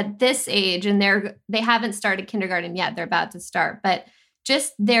like at this age, and they haven't started kindergarten yet. They're about to start, but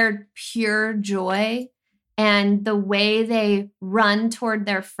just their pure joy and the way they run toward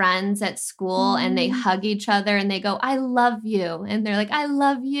their friends at school and they hug each other and they go, I love you. And they're like, I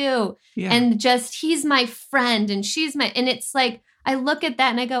love you. Yeah. And just, he's my friend and she's and it's like, I look at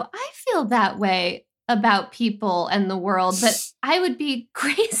that and I go, I feel that way about people and the world, but I would be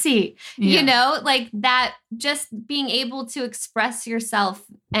crazy, you know, like that, just being able to express yourself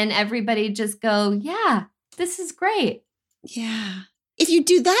and everybody just go, yeah, this is great. Yeah. If you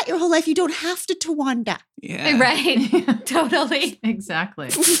do that your whole life, you don't have to Towanda. Yeah. Right. Totally. Exactly.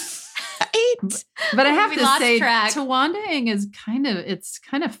 Right? But I have We to lost say, track. Tawandaing is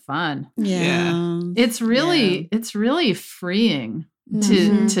kind of fun. Yeah. It's really freeing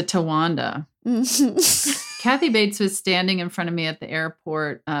to Towanda. Kathy Bates was standing in front of me at the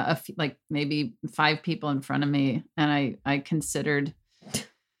airport, like maybe 5 people in front of me, and I considered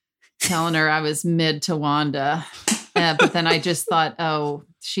telling her I was mid Towanda, but then I just thought, oh,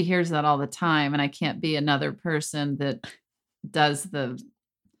 she hears that all the time, and I can't be another person that does the.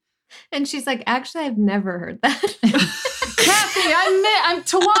 And she's like, actually, I've never heard that. Kathy, I'm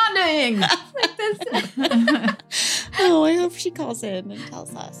Tawandaing. Like this. Oh, I hope she calls in and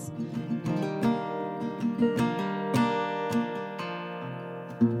tells us.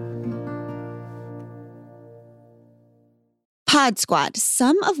 Pod Squad.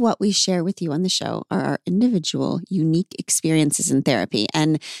 Some of what we share with you on the show are our individual, unique experiences in therapy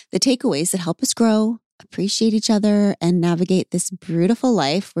and the takeaways that help us grow, appreciate each other, and navigate this beautiful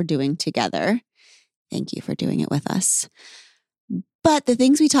life we're doing together. Thank you for doing it with us. But the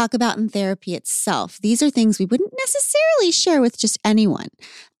things we talk about in therapy itself, these are things we wouldn't necessarily share with just anyone.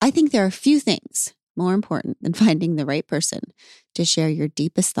 I think there are few things more important than finding the right person to share your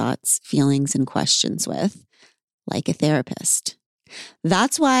deepest thoughts, feelings, and questions with, like a therapist.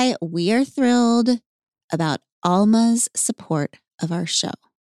 That's why we are thrilled about Alma's support of our show.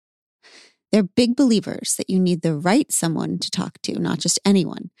 They're big believers that you need the right someone to talk to, not just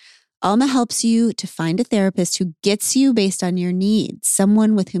anyone. Alma helps you to find a therapist who gets you based on your needs,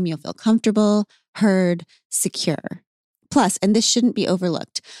 someone with whom you'll feel comfortable, heard, secure. Plus, and this shouldn't be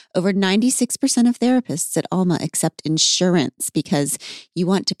overlooked, over 96% of therapists at Alma accept insurance because you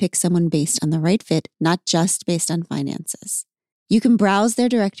want to pick someone based on the right fit, not just based on finances. You can browse their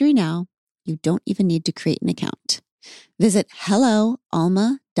directory now. You don't even need to create an account. Visit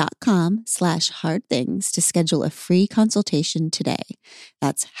helloalma.com /hardthings to schedule a free consultation today.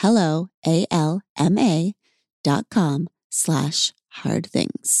 That's helloalma.com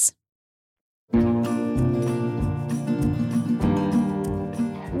 /hardthings.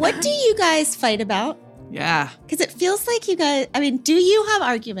 What do you guys fight about? Yeah. Because it feels like you guys, I mean, do you have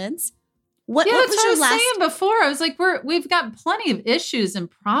arguments? What That's was what I your was last? saying before. I was like, we've got plenty of issues and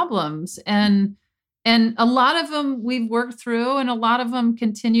problems, and a lot of them we've worked through, and a lot of them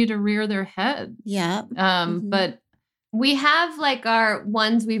continue to rear their head. Yeah. But We have like our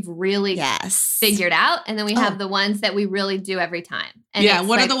ones we've really figured out, and then we have the ones that we really do every time. And yeah,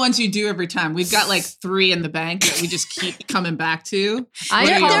 what are the ones you do every time? We've got like 3 in the bank that we just keep coming back to.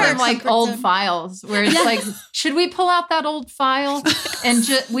 I call them like comfort old zone. files, where it's like, should we pull out that old file? And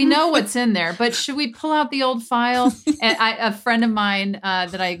we know what's in there, but should we pull out the old file? And a friend of mine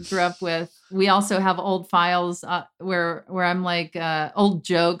that I grew up with, we also have old files where I'm like old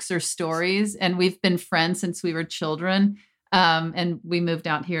jokes or stories, and we've been friends since we were children. And we moved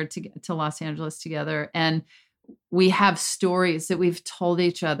out here to Los Angeles together, and we have stories that we've told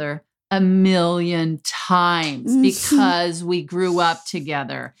each other 1,000,000 times because we grew up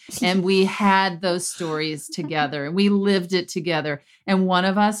together and we had those stories together and we lived it together. And one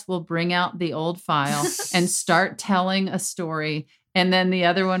of us will bring out the old file and start telling a story. And then the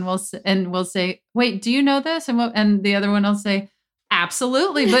other one will say, wait, do you know this? And the other one will say,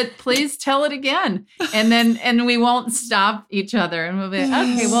 absolutely, but please tell it again. And we won't stop each other. And we'll be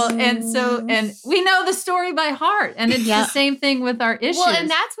okay, well, and we know the story by heart. And it's the same thing with our issues. Well, and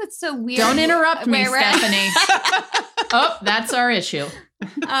that's what's so weird. Don't interrupt me, Stephanie. Oh, that's our issue.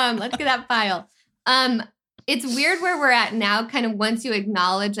 Let's get that file. It's weird where we're at now, kind of once you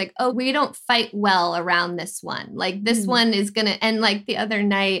acknowledge, like, oh, we don't fight well around this one. Like, this one is going to, and like the other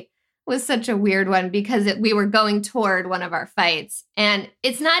night was such a weird one because we were going toward one of our fights. And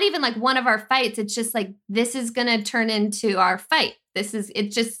it's not even like one of our fights. It's just like, this is going to turn into our fight.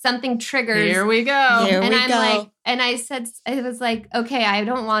 It's just something triggers. Here we go. Like, and I said, I was like, okay, I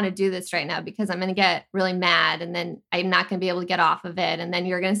don't want to do this right now because I'm going to get really mad and then I'm not going to be able to get off of it. And then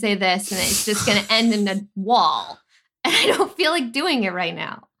you're going to say this and it's just going to end in a wall. And I don't feel like doing it right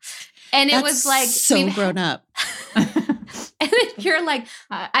now. And it was like so grown up. And then you're like,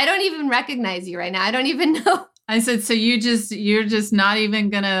 I don't even recognize you right now. I don't even know. I said, so you're just not even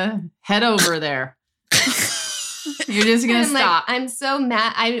going to head over there. You're just going to stop. Like, I'm so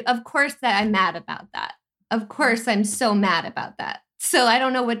mad. Of course that I'm mad about that. Of course I'm so mad about that. So I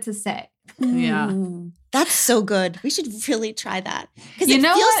don't know what to say. Yeah. That's so good. We should really try that. Because You it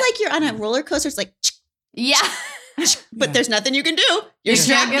know feels what? like you're on a roller coaster. It's like, Yeah. but there's nothing you can do. You're You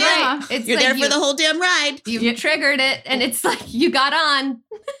strapped can't get in. off. It's You're like there for the whole damn ride. You triggered it, and it's like you got on.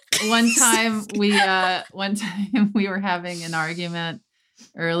 One time we were having an argument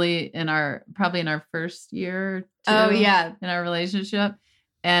early in probably in our first year or two Oh yeah. in our relationship.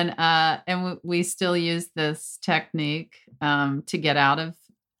 And we still use this technique to get out of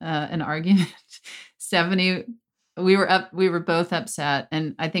an argument. Stephanie, we were both upset,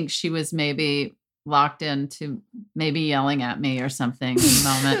 and I think she was maybe locked into maybe yelling at me or something in the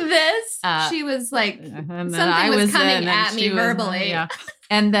moment. She was like, and then something was coming and at me she was- verbally. yeah.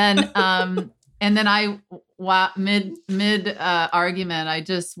 And then I mid argument, I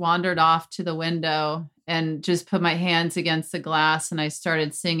just wandered off to the window and just put my hands against the glass, and I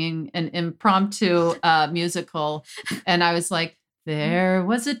started singing an impromptu musical. And I was like, there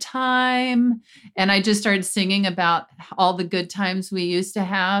was a time. And I just started singing about all the good times we used to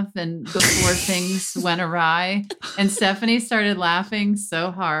have and before things went awry. And Stephanie started laughing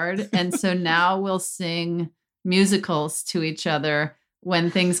so hard. And so now we'll sing musicals to each other when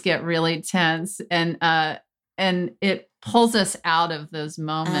things get really tense. And it pulls us out of those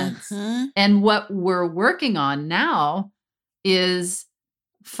moments. Uh-huh. And what we're working on now is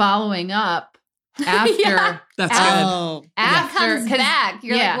following up after. Yeah. That's Oh. App comes 'cause- back.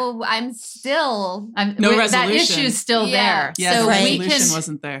 You're yeah. like, well, I'm still. No That resolution. issue's still Yeah. there. Yeah, So the Right. resolution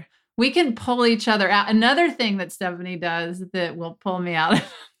wasn't there. we can pull each other out. Another thing that Stephanie does that will pull me out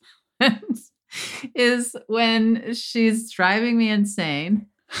of it is when she's driving me insane,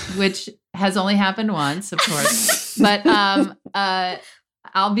 which has only happened once, of course. But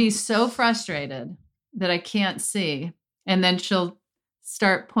I'll be so frustrated that I can't see. And then she'll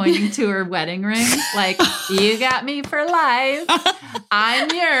start pointing to her wedding ring, like, you got me for life. I'm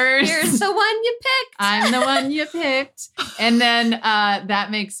yours. Here's the one you picked. I'm the one you picked. And then that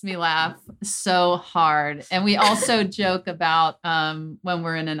makes me laugh so hard. And we also joke about when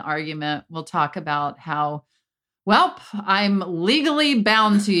we're in an argument, we'll talk about how, well, I'm legally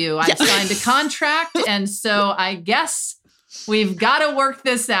bound to you. I signed a contract. And so I guess we've got to work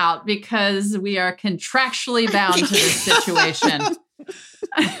this out because we are contractually bound to this situation.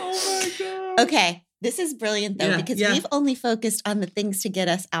 Oh my God. Okay. This is brilliant though, Yeah, because yeah. we've only focused on the things to get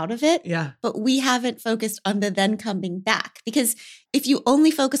us out of it. Yeah. But we haven't focused on the then coming back. Because if you only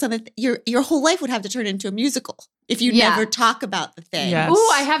focus on your whole life would have to turn into a musical if you Yeah. never talk about the thing. Yeah. Ooh,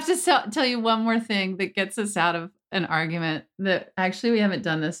 I have to tell you one more thing that gets us out of an argument that actually we haven't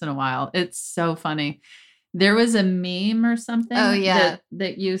done this in a while. It's so funny. There was a meme or something Oh, yeah.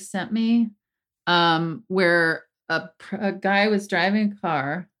 that you sent me where a guy was driving a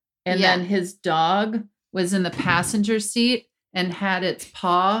car and Yeah. then his dog was in the passenger seat and had its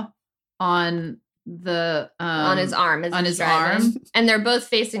paw on the on his arm. As on he's his driving. arm. And they're both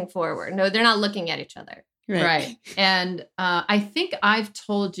facing forward. No, they're not looking at each other. Right. And I think I've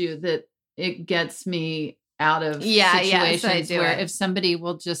told you that it gets me out of Yeah, situations so I do where it. if somebody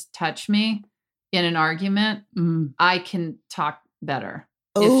will just touch me in an argument, Mm. I can talk better.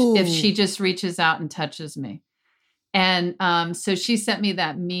 Oh. If she just reaches out and touches me. And so she sent me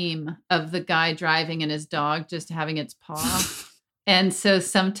that meme of the guy driving and his dog just having its paw. And so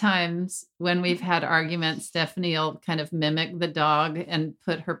sometimes when we've had arguments, Stephanie will kind of mimic the dog and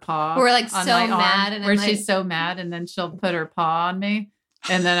put her paw. We're, like, on so my arm, mad and where I'm she's like- so mad, and then she'll put her paw on me,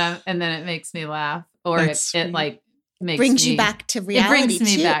 and then it makes me laugh, or That's it sweet. like makes brings me, you back to It reality. brings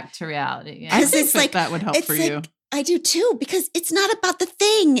me too. back to reality. Yeah. As think it's like that would help it's for like, you. I do too, because it's not about the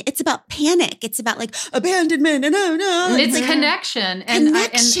thing. It's about panic. It's about like abandonment and oh no. It's like, connection, and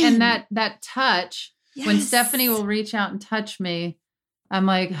Connection. and that touch. When yes. Stephanie will reach out and touch me, I'm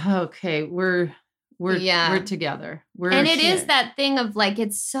like, okay, we're Yeah. together. And it is here. that thing of like,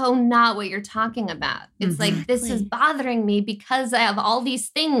 it's so not what you're talking about. It's like, this is Exactly. bothering me because I have all these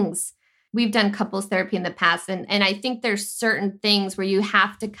things. We've done couples therapy in the past. And I think there's certain things where you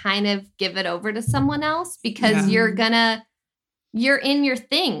have to kind of give it over to someone else because Yeah. you're in your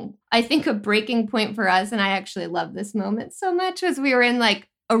thing. I think a breaking point for us, and I actually love this moment so much, was we were in like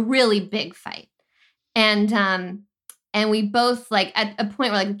a really big fight. And we both like at a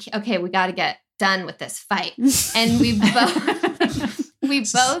point we're like, okay, we got to get done with this fight. And we both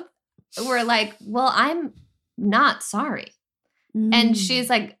were like, well, I'm not sorry. And she's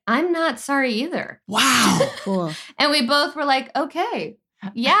like, I'm not sorry either. Wow. Cool. And we both were like, okay,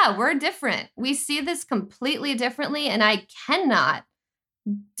 yeah, we're different. We see this completely differently, and I cannot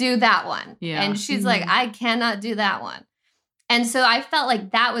do that one. Yeah. And she's like, I cannot do that one. And so I felt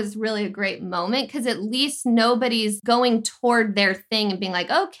like that was really a great moment because at least nobody's going toward their thing and being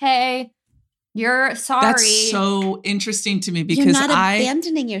like, okay, you're sorry. That's so interesting to me because You're not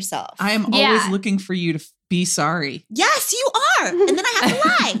abandoning yourself. I am always looking for you to be sorry. Yes, you are. And then I have to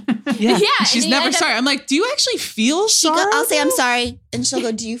lie. Yeah. Yeah, She's never sorry. I'm like, do you actually feel sorry? I'll say, I'm sorry. And she'll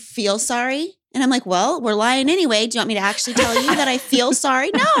go, do you feel sorry? And I'm like, well, we're lying anyway. Do you want me to actually tell you that I feel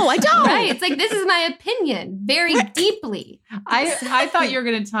sorry? No, I don't. Right. It's like, this is my opinion very deeply. I thought you were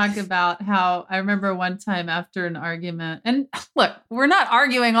going to talk about how I remember one time after an argument, and look, we're not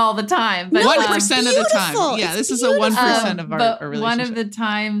arguing all the time, but 1% of the time. Yeah, this is a 1% of our relationship. One of the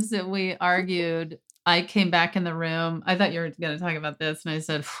times that we argued, I came back in the room. I thought you were going to talk about this, and I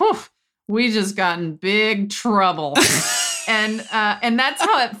said, whew, we just got in big trouble. And that's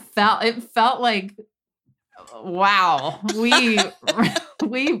how it felt. It felt like, wow, we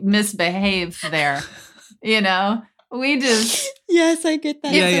misbehaved there. You know, we just. Yes, I get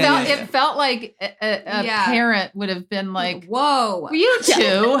that. It felt like a parent would have been like, whoa, you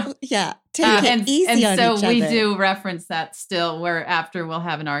two. Yeah. Take it easy on so each we other. do reference that still, where after we'll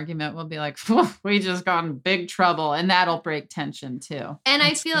have an argument, we'll be like, we just got in big trouble. And that'll break tension too. And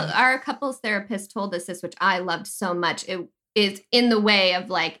I feel our couples therapist told us this, which I loved so much. It is in the way of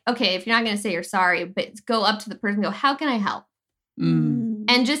like, okay, if you're not going to say you're sorry, but go up to the person and go, how can I help?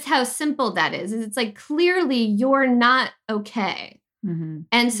 And just how simple that is it's like, clearly you're not okay.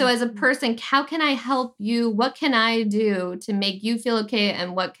 And so as a person, how can I help you? What can I do to make you feel okay?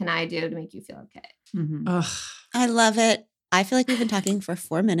 And what can I do to make you feel okay? I love it. I feel like we've been talking for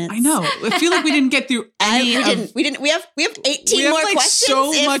 4 minutes. I know. I feel like we didn't get through any We didn't. We have 18 more like questions.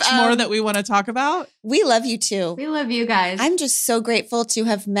 So much more that we want to talk about. We love you too. We love you guys. I'm just so grateful to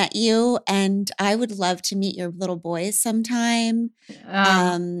have met you, and I would love to meet your little boys sometime.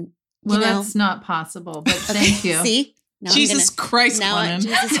 That's not possible, but thank you. See? Now Jesus Christ, Glennon.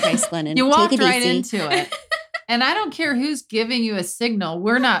 Jesus Christ, Glennon. You walked Take it right easy. into it. And I don't care who's giving you a signal.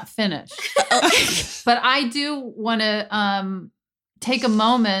 We're not finished. But I do want to take a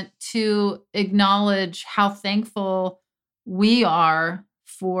moment to acknowledge how thankful we are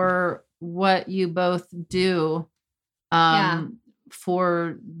for what you both do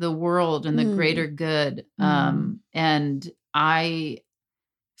for the world and the greater good. And I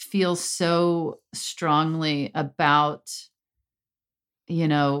feel so strongly about,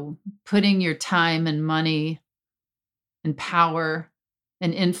 putting your time and money and power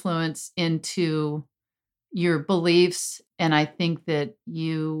and influence into your beliefs. And I think that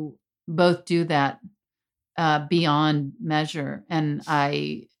you both do that beyond measure. And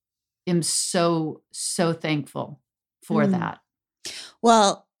I am so, so thankful for that.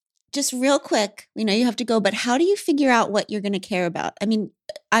 Well, just real quick, we know you have to go, but how do you figure out what you're going to care about? I mean,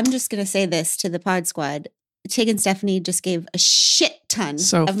 I'm just going to say this to the pod squad. Tig and Stephanie just gave a shit ton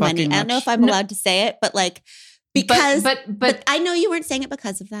of money. I don't know if I'm allowed to say it, but like, because, but I know you weren't saying it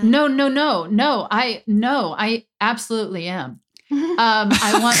because of that. No. I absolutely am.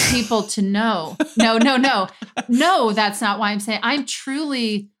 I want people to know. No, that's not why I'm saying.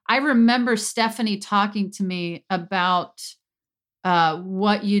 I remember Stephanie talking to me about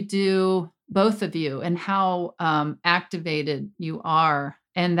what you do, both of you, and how activated you are.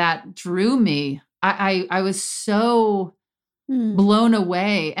 And that drew me. I was so blown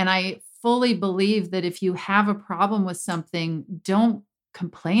away. And I fully believe that if you have a problem with something, don't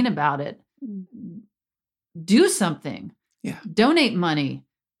complain about it. Do something. Yeah. Donate money.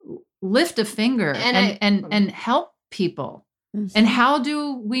 Lift a finger and help people. And how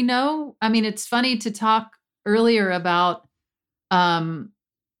do we know? I mean, it's funny to talk earlier about nothing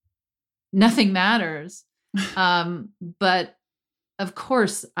matters. But of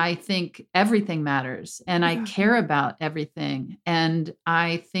course, I think everything matters, and I care about everything. And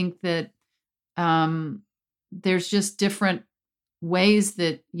I think that there's just different ways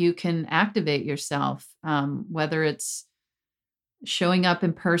that you can activate yourself, whether it's showing up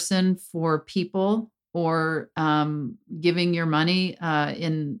in person for people or giving your money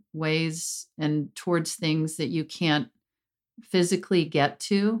in ways and towards things that you can't physically get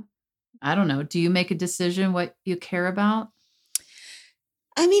to. I don't know. Do you make a decision what you care about?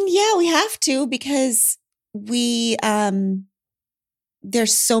 I mean, yeah, we have to, because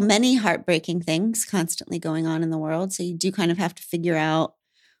there's so many heartbreaking things constantly going on in the world. So you do kind of have to figure out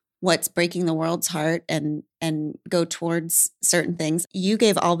what's breaking the world's heart and go towards certain things. You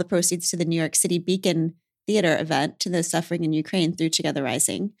gave all the proceeds to the New York City Beacon theater event to those suffering in Ukraine through Together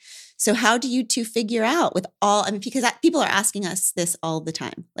Rising. So how do you two figure out with all, I mean, because people are asking us this all the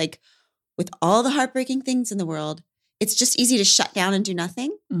time, like with all the heartbreaking things in the world, it's just easy to shut down and do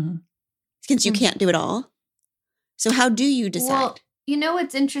nothing since you can't do it all. So how do you decide? Well, you know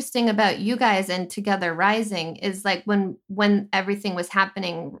what's interesting about you guys and Together Rising is like when everything was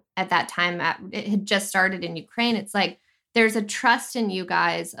happening at that time, it had just started in Ukraine. It's like there's a trust in you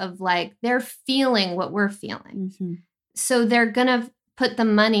guys of like they're feeling what we're feeling. So they're going to put the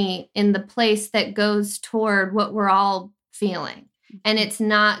money in the place that goes toward what we're all feeling. And it's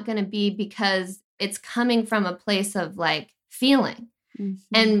not going to be because it's coming from a place of like feeling.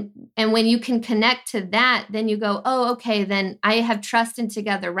 And when you can connect to that, then you go, oh, okay, then I have trust in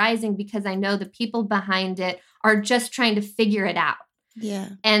Together Rising because I know the people behind it are just trying to figure it out. Yeah.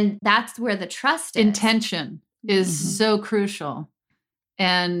 And that's where the trust is. Intention is so crucial.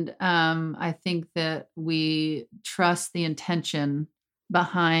 And I think that we trust the intention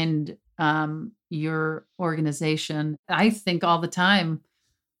behind your organization. I think all the time,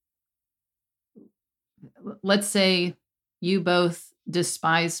 let's say you both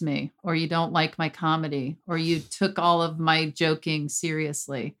despise me, or you don't like my comedy, or you took all of my joking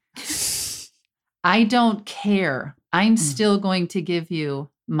seriously. I don't care. I'm still going to give you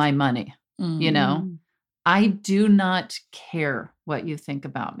my money. You know, I do not care what you think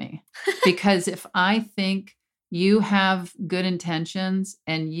about me, because if I think you have good intentions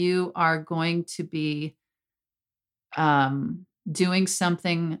and you are going to be doing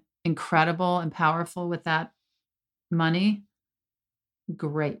something incredible and powerful with that money,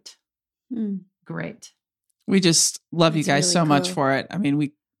 great. Great. We just love you guys really so much cool. for it. I mean,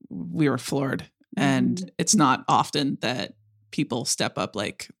 we were floored, and it's not often that people step up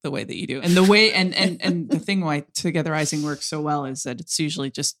like the way that you do. And the way, and the thing why Together Rising works so well is that it's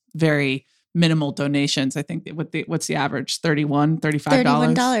usually just very minimal donations. I think what's the average? $35.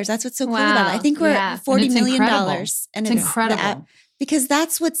 $31. That's what's so cool about it. I think we're at $40 million. And it's incredible. Because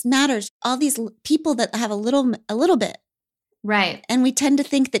that's what matters. All these people that have a little bit. Right. And we tend to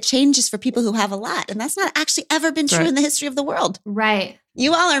think that change is for people who have a lot. And that's not actually ever been true in the history of the world. Right.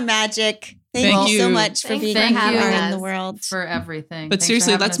 You all are magic. Thank you so much for being here in the world. For everything. But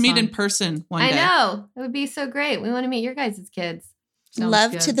seriously, let's meet in person one day. I know. It would be so great. We want to meet your guys' kids. Sounds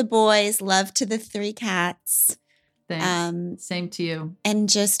love good. to the boys. Love to the 3 cats. Thanks. Same to you. And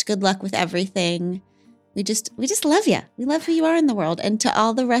just good luck with everything. We just love you. We love who you are in the world. And to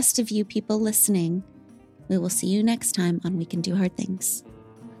all the rest of you people listening, we will see you next time on We Can Do Hard Things.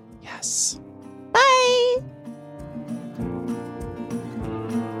 Yes. Bye.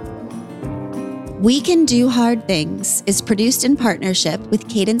 We Can Do Hard Things is produced in partnership with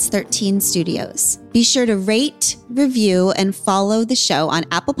Cadence 13 Studios. Be sure to rate, review, and follow the show on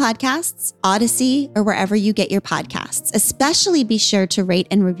Apple Podcasts, Odyssey, or wherever you get your podcasts. Especially be sure to rate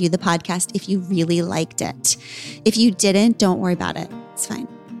and review the podcast if you really liked it. If you didn't, don't worry about it. It's fine.